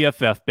is all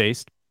PFF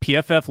based.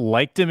 PFF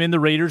liked him in the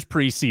Raiders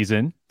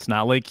preseason. It's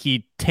not like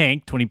he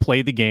tanked when he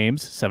played the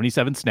games,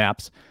 77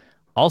 snaps.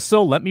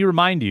 Also, let me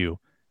remind you,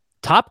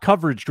 top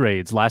coverage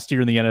grades last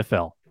year in the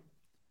NFL.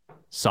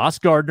 Sauce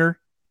Gardner,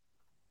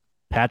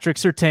 Patrick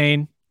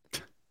Surtain,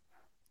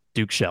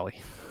 Duke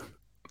Shelley.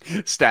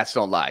 Stats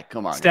don't lie.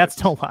 Come on.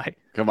 Stats don't lie.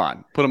 Come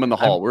on. Put him in the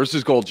hall. Where's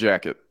his gold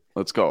jacket?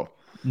 Let's go.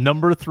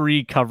 Number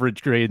 3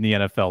 coverage grade in the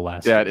NFL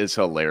last year. That is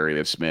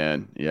hilarious,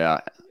 man. Yeah.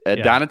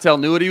 Donatel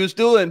knew what he was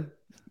doing.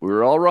 We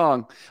were all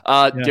wrong.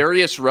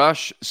 Darius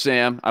Rush,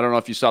 Sam, I don't know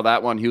if you saw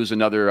that one. He was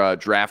another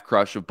draft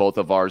crush of both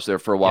of ours there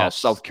for a while. Yes.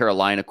 South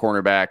Carolina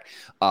cornerback,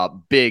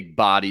 big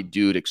body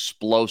dude,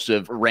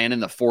 explosive, ran in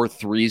the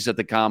 4.3s at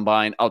the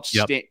combine,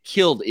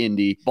 killed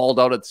Indy,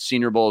 balled out at the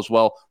Senior Bowl as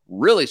well.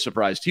 Really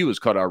surprised he was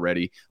cut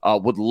already.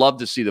 Would love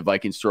to see the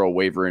Vikings throw a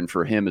waiver in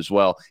for him as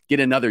well. Get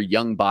another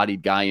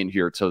young-bodied guy in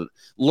here to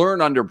learn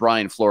under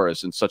Brian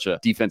Flores and such a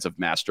defensive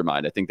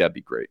mastermind. I think that'd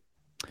be great.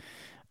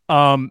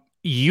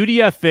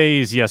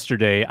 UDFAs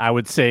yesterday, I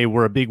would say,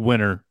 were a big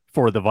winner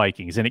for the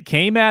Vikings, and it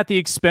came at the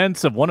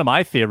expense of one of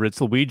my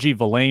favorites, Luigi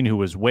Villain, who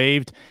was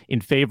waived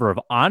in favor of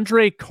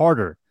Andre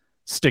Carter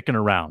sticking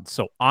around.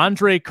 So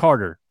Andre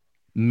Carter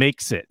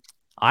makes it.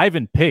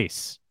 Ivan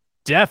Pace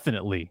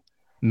definitely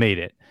made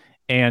it.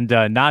 And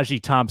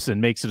Najee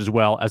Thompson makes it as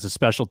well as a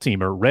special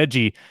teamer.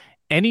 Reggie,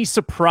 any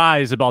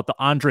surprise about the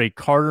Andre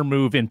Carter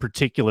move in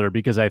particular?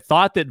 Because I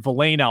thought that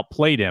Villain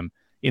outplayed him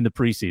in the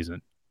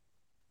preseason.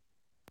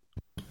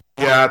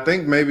 Yeah, I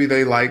think maybe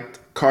they liked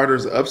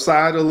Carter's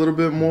upside a little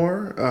bit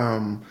more.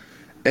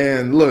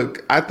 And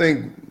look, I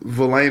think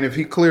Villain, if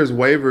he clears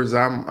waivers,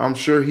 I'm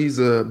sure he's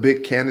a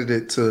big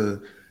candidate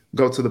to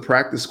go to the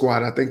practice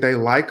squad. I think they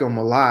like him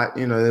a lot.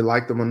 They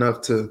liked him enough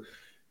to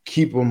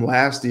keep him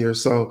last year.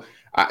 So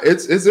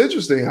it's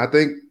interesting. I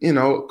think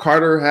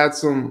Carter had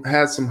some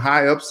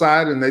high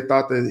upside, and they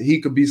thought that he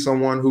could be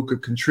someone who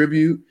could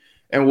contribute.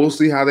 And we'll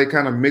see how they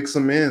kind of mix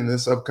him in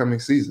this upcoming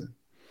season.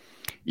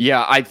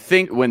 Yeah, I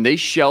think when they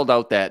shelled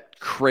out that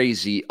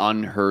crazy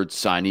unheard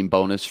signing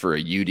bonus for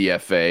a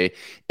UDFA,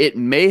 it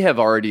may have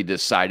already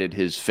decided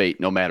his fate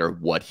no matter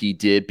what he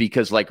did,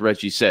 because like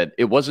Reggie said,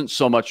 it wasn't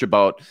so much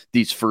about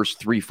these first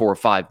 3, 4,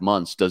 5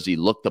 months. Does he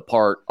look the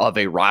part of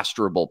a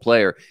rosterable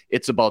player?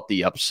 It's about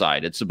the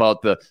upside. It's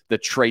about the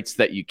traits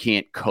that you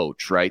can't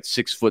coach, right?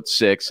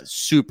 6'6",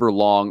 super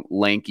long,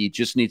 lanky,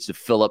 just needs to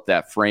fill up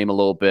that frame a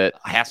little bit,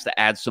 has to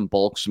add some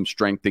bulk, some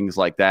strength, things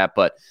like that.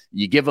 But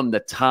you give him the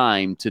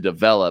time to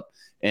develop.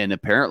 And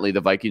apparently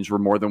the Vikings were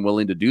more than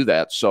willing to do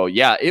that. So,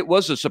 yeah, it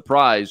was a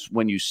surprise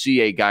when you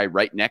see a guy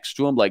right next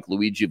to him like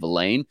Luigi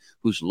Villain,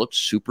 who's looked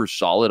super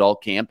solid all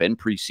camp and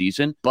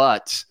preseason.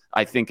 But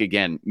I think,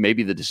 again,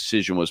 maybe the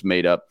decision was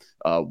made up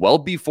well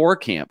before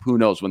camp. Who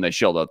knows when they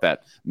shelled out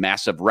that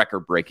massive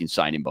record-breaking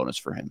signing bonus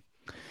for him.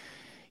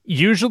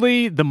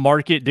 Usually the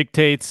market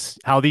dictates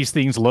how these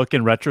things look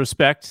in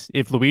retrospect.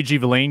 If Luigi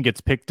Villain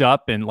gets picked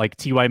up and like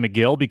T.Y.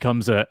 McGill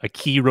becomes a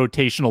key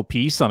rotational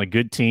piece on a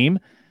good team,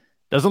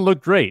 doesn't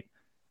look great.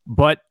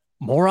 But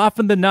more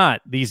often than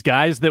not, these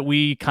guys that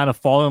we kind of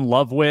fall in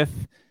love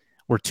with,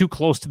 we're too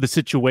close to the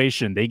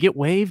situation. They get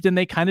waived and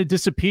they kind of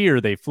disappear.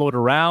 They float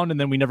around and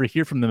then we never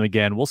hear from them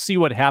again. We'll see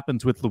what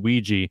happens with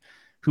Luigi,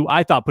 who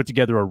I thought put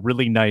together a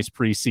really nice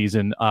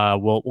preseason.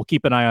 We'll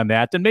keep an eye on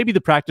that. And maybe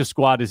the practice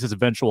squad is his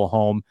eventual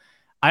home.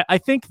 I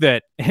think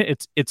that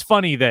it's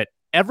funny that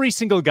every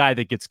single guy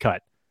that gets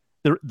cut,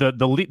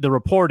 the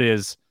report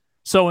is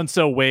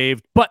so-and-so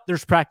waived, but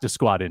there's practice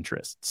squad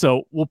interest.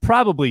 So we'll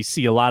probably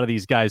see a lot of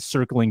these guys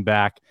circling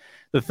back,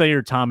 the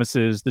Thayer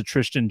Thomases, the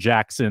Tristan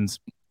Jacksons.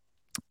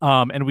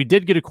 And we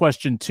did get a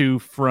question too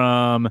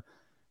from, I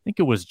think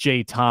it was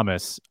Jay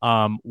Thomas,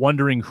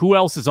 wondering who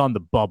else is on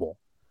the bubble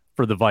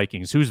for the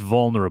Vikings, who's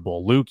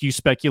vulnerable. Luke, you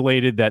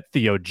speculated that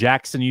Theo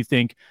Jackson, you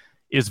think,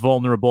 is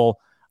vulnerable.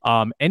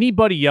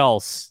 Anybody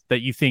else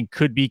that you think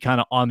could be kind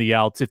of on the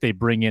outs if they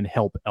bring in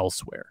help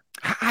elsewhere?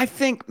 I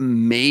think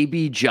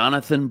maybe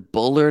Jonathan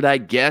Bullard, I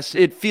guess.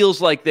 It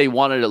feels like they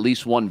wanted at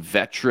least one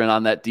veteran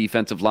on that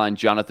defensive line.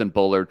 Jonathan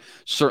Bullard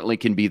certainly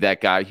can be that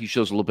guy. He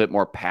shows a little bit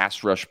more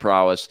pass rush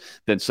prowess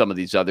than some of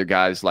these other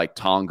guys like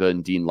Tonga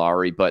and Dean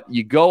Lowry. But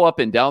you go up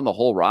and down the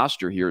whole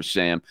roster here,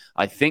 Sam.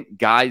 I think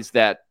guys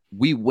that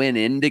we went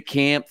into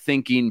camp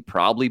thinking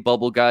probably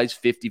bubble guys,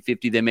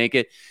 50-50 they make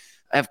it,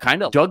 have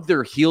kind of dug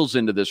their heels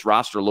into this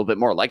roster a little bit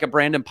more, like a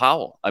Brandon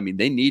Powell. I mean,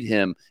 they need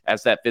him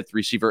as that fifth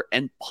receiver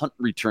and punt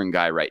return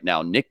guy right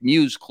now. Nick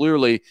Muse,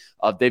 clearly,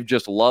 they've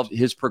just loved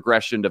his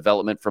progression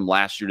development from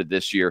last year to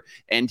this year,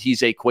 and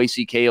he's a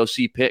Kwesi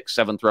KOC pick,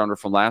 7th rounder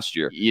from last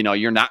year. You know,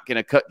 you're not going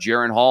to cut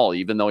Jaron Hall,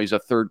 even though he's a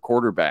third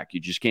quarterback. You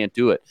just can't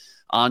do it.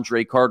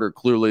 Andre Carter,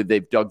 clearly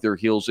they've dug their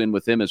heels in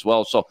with him as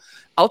well. So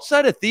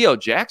outside of Theo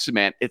Jackson,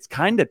 man, it's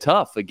kind of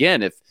tough.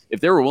 Again, if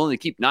they were willing to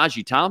keep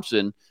Najee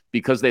Thompson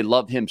because they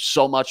love him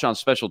so much on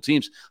special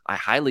teams, I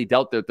highly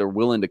doubt that they're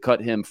willing to cut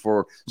him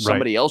for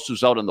somebody else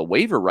who's out on the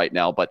waiver right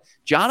now. But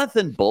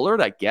Jonathan Bullard,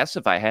 I guess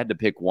if I had to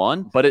pick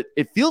one, but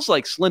it feels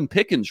like slim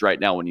pickings right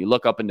now when you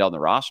look up and down the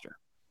roster.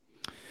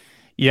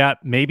 Yeah,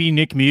 maybe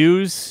Nick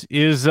Muse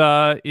is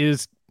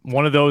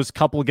one of those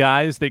couple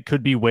guys that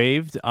could be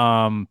waived.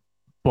 And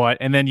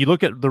then you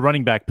look at the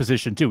running back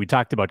position too. We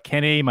talked about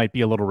Kenny might be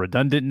a little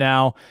redundant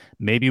now.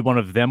 Maybe one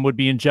of them would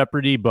be in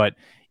jeopardy, but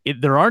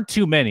there aren't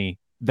too many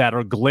that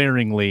are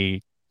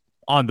glaringly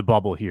on the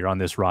bubble here on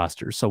this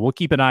roster. So we'll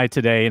keep an eye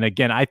today. And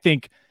again, I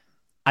think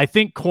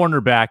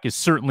cornerback is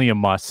certainly a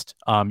must.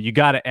 You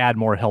got to add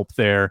more help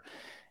there,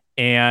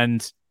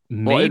 and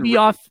maybe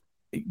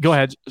Go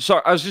ahead.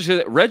 Sorry, I was just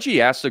saying,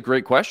 Reggie asked a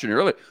great question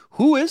earlier.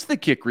 Who is the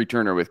kick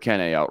returner with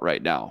Kene out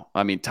right now?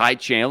 I mean, Ty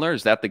Chandler,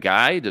 is that the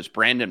guy? Does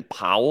Brandon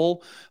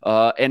Powell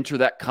enter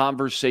that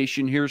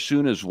conversation here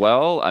soon as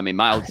well? I mean,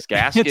 Myles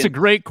Gaskin. It's a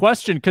great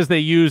question because they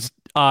used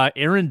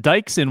Aaron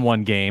Dykes in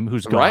one game,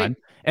 who's gone,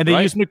 and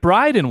they used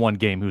McBride in one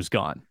game, who's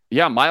gone.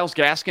 Yeah, Myles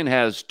Gaskin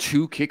has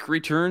 2 kick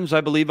returns,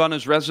 I believe, on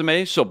his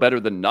resume, so better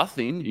than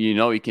nothing. You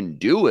know, he can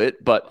do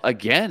it. But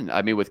again,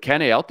 I mean, with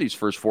Kene out these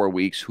first 4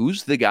 weeks,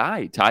 who's the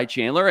guy? Ty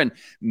Chandler? And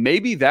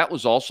maybe that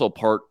was also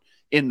part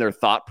in their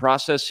thought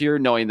process here,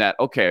 knowing that,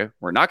 okay,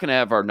 we're not going to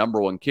have our number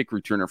one kick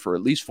returner for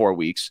at least 4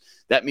 weeks.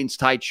 That means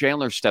Ty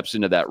Chandler steps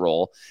into that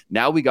role.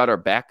 Now we got our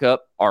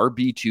backup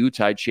RB2,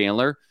 Ty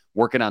Chandler,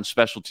 working on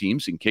special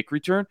teams and kick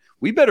return.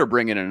 We better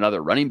bring in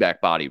another running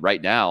back body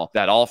right now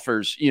that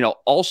offers, you know,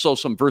 also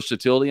some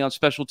versatility on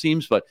special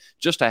teams, but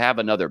just to have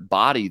another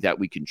body that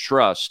we can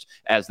trust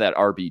as that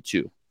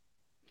RB2.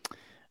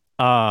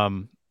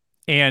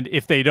 And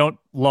if they don't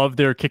love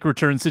their kick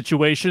return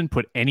situation,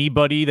 put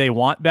anybody they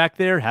want back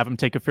there, have them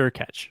take a fair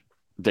catch.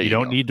 You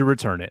don't need to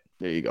return it.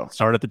 There you go.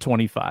 Start at the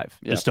 25.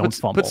 Yeah. Just don't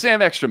fumble. Put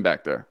Sam Ekstrom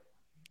back there.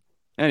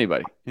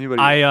 Anybody.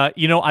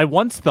 I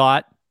once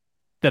thought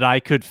that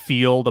I could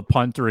feel the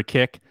punt or a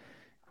kick.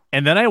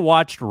 And then I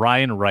watched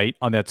Ryan Wright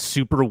on that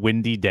super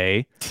windy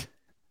day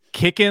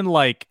kicking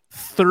like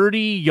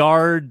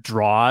 30-yard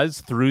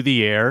draws through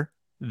the air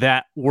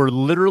that were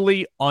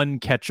literally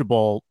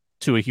uncatchable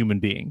to a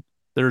human being.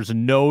 There's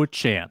no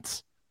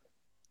chance.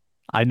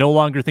 I no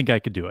longer think I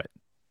could do it.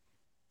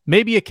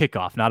 Maybe a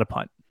kickoff, not a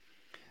punt.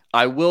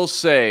 I will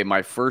say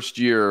my first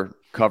year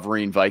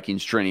covering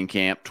Vikings training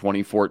camp,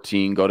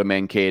 2014, go to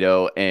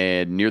Mankato,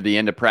 and near the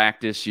end of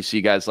practice, you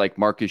see guys like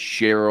Marcus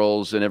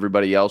Sherrills and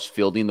everybody else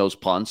fielding those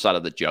punts out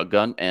of the jug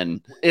gun,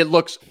 and it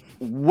looks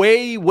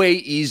way, way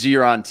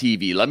easier on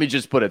TV. Let me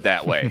just put it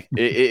that way.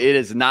 It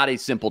is not a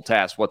simple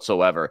task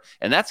whatsoever,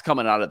 and that's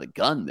coming out of the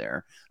gun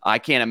there. I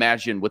can't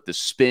imagine with the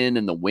spin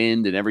and the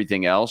wind and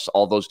everything else,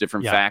 all those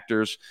different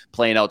factors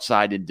playing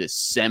outside in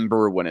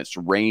December when it's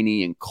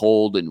rainy and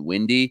cold and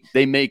windy.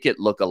 They make it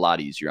look a lot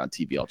easier on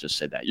TV. I'll just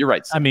say that. You're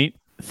right, Sam. I mean,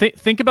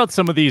 think about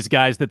some of these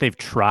guys that they've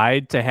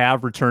tried to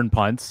have return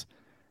punts.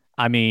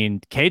 I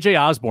mean, KJ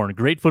Osborne,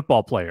 great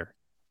football player,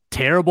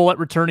 terrible at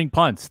returning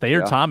punts.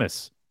 Thayer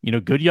Thomas,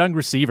 good young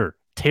receiver,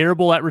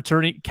 terrible at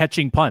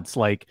catching punts.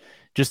 Like,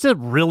 just a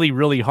really,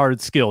 really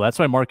hard skill. That's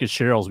why Marcus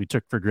Sherrills we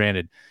took for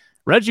granted.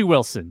 Reggie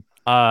Wilson,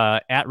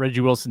 at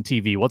Reggie Wilson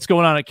TV. What's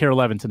going on at Care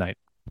 11 tonight?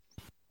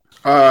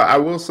 I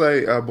will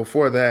say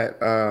before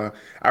that,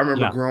 I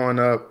remember growing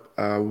up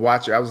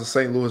watching. I was a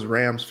St. Louis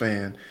Rams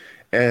fan.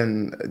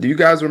 And do you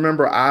guys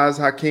remember Oz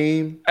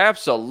Hakeem?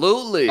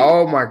 Absolutely.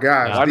 Oh my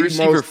gosh. Wide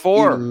receiver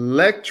 4.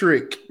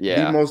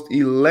 The most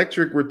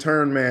electric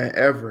return man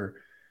ever.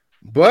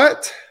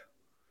 But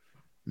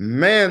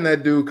man,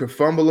 that dude could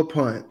fumble a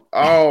punt.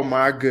 Oh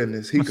my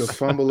goodness. He could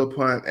fumble a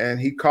punt, and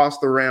he cost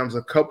the Rams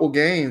a couple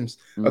games,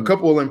 a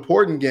couple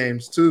important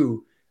games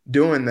too,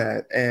 doing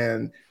that.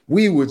 And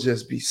we would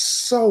just be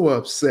so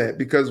upset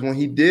because when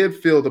he did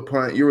field the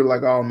punt, you were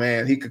like, oh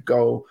man, he could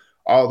go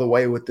all the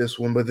way with this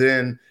one. But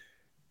then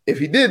if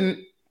he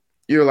didn't,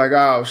 you're like,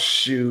 oh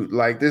shoot,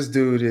 like this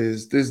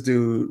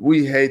dude,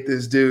 we hate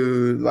this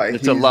dude. Like,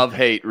 it's a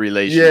love-hate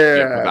relationship.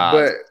 Yeah,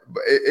 but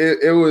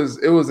it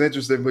was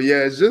interesting. But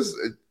yeah, it's just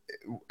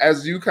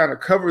as you kind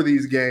of cover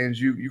these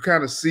games, you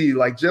kind of see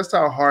like just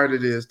how hard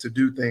it is to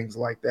do things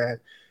like that,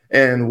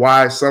 and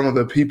why some of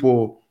the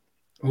people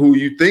who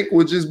you think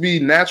would just be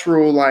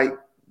natural like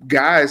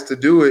guys to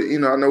do it. You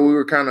know, I know we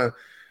were kind of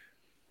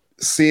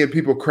seeing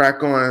people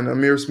crack on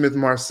Amir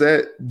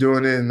Smith-Marset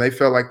doing it, and they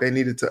felt like they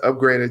needed to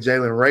upgrade a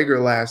Jalen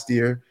Reagor last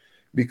year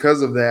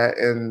because of that.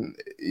 And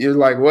you're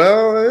like,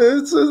 well,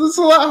 it's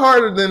a lot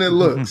harder than it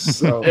looks.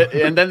 So,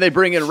 and then they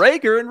bring in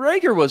Reagor, and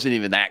Reagor wasn't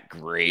even that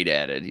great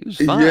at it. He was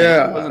fine.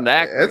 Yeah, he wasn't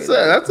that great.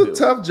 That's a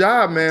tough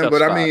job, man. Tough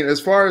but spot. I mean, as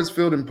far as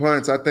fielding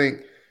punts, I think,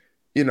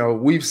 you know,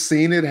 we've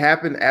seen it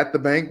happen at the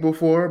bank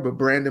before, but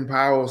Brandon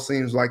Powell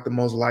seems like the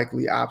most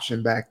likely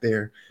option back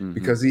there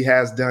because he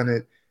has done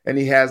it. And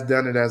he has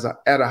done it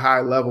at a high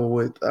level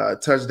with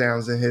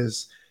touchdowns in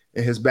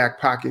his back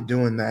pocket,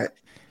 doing that.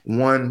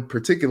 One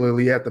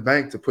particularly at the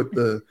bank to put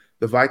the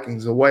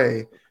Vikings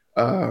away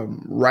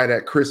right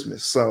at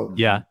Christmas. So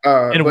yeah.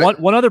 And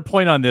one other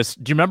point on this: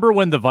 do you remember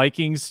when the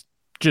Vikings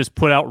just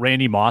put out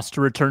Randy Moss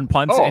to return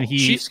punts? Oh, and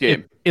Chiefs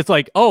game. It's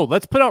like, oh,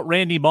 let's put out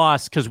Randy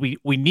Moss because we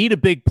need a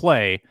big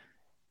play.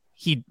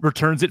 He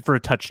returns it for a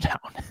touchdown.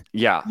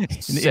 Yeah.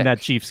 in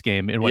that Chiefs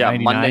game. In what,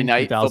 99, Monday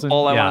night 2000?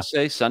 football, I want to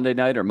say. Sunday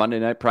night or Monday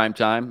night prime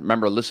time.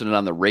 Remember listening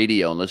on the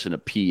radio and listening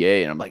to PA,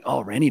 and I'm like,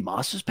 oh, Randy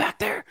Moss is back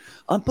there?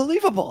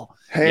 Unbelievable.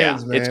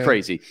 Hands, yeah, man. It's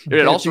crazy.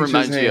 It also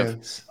reminds me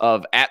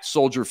of at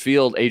Soldier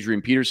Field,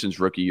 Adrian Peterson's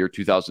rookie year,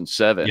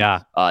 2007.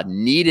 Yeah.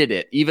 Needed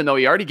it. Even though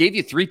he already gave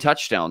you 3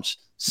 touchdowns,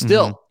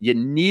 still, you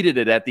needed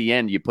it at the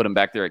end. You put him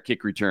back there at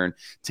kick return,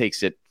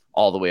 takes it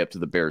all the way up to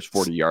the Bears'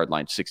 40-yard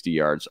line, 60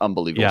 yards.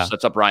 Unbelievable. Yeah.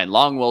 Sets up Ryan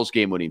Longwell's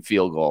game-winning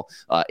field goal.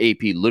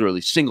 AP literally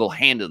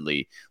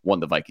single-handedly won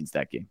the Vikings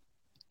that game.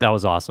 That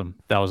was awesome.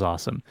 All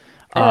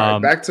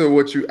right, back to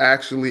what you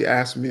actually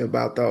asked me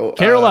about, though.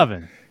 Care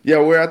 11. Yeah,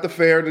 we're at the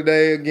fair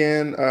today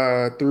again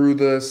through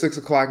the 6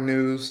 o'clock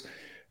news.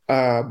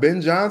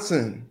 Ben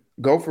Johnson,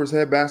 Gophers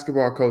head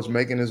basketball coach,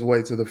 making his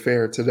way to the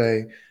fair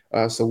today.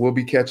 So we'll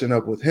be catching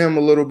up with him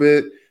a little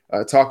bit.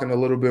 Talking a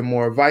little bit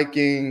more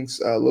Vikings,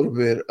 a little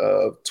bit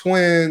of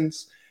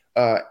Twins.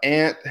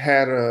 Ant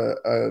had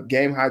a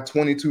game-high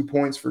 22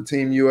 points for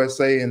Team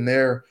USA in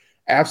their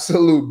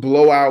absolute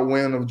blowout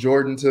win of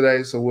Jordan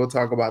today, so we'll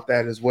talk about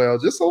that as well.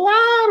 Just a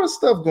lot of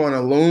stuff going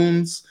on.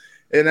 Loons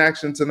in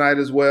action tonight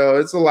as well.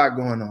 It's a lot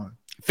going on.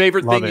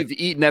 Favorite thing you've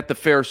eaten at the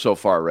fair so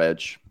far,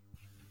 Reg?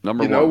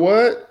 Number one. You know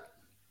what?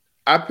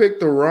 I picked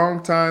the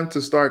wrong time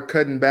to start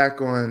cutting back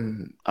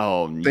on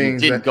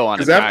things. You didn't go on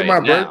because after my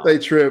birthday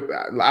trip,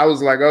 I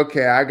was like,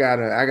 okay, I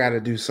gotta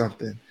do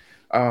something.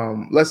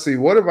 Let's see,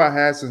 what have I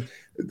had since?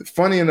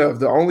 Funny enough,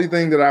 the only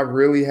thing that I've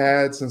really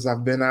had since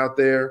I've been out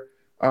there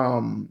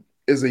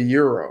is a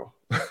gyro.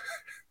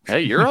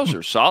 Hey, gyros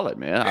are solid,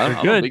 man.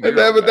 They're good.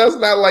 But that's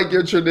not like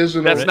your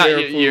traditional. That's not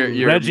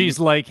your Reggie's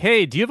like,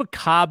 hey, do you have a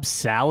Cobb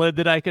salad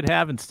that I could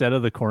have instead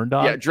of the corn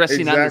dog? Yeah,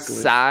 dressing on the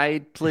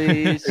side,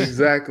 please.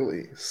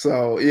 Exactly.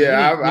 So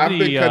yeah, I've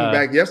been cutting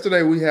back.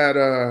 Yesterday we had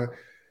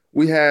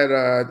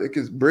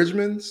because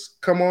Bridgman's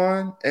come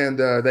on, and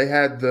they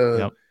had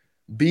the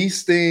Bee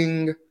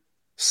Sting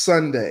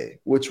Sundae,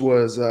 which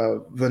was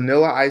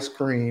vanilla ice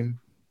cream,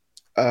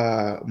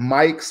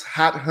 Mike's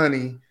hot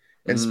honey,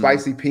 and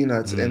spicy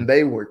peanuts, and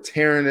they were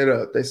tearing it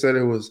up. They said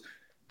it was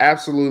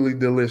absolutely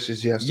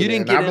delicious yesterday. You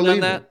didn't get in on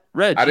that,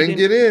 Reg? I didn't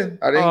get in.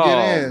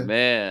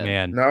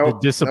 Man. No, the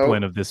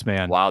discipline of this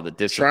man. Wow, the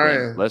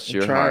discipline. Bless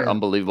your heart.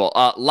 Unbelievable.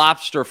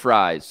 Lobster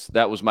fries.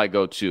 That was my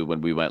go-to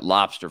when we went.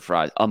 Lobster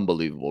fries.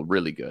 Unbelievable.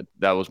 Really good.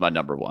 That was my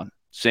number one.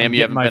 Sam,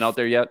 you haven't been out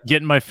there yet?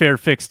 Getting my fare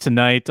fix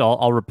tonight.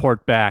 I'll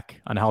report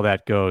back on how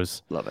that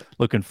goes. Love it.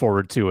 Looking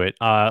forward to it.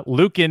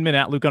 Luke Inman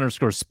at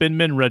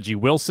Luke_Spinman, Reggie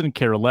Wilson,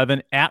 Care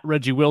 11 at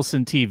Reggie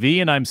Wilson TV,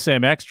 and I'm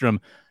Sam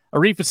Ekstrom.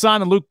 Arif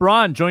Hassan and Luke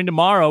Braun join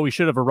tomorrow. We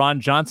should have a Ron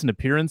Johnson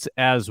appearance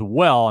as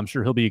well. I'm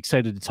sure he'll be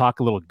excited to talk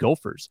a little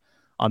Gophers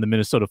on the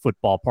Minnesota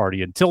Football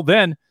Party. Until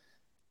then,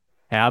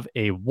 have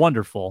a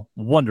wonderful,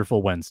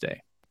 wonderful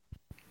Wednesday.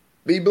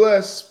 Be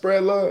blessed.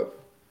 Spread love.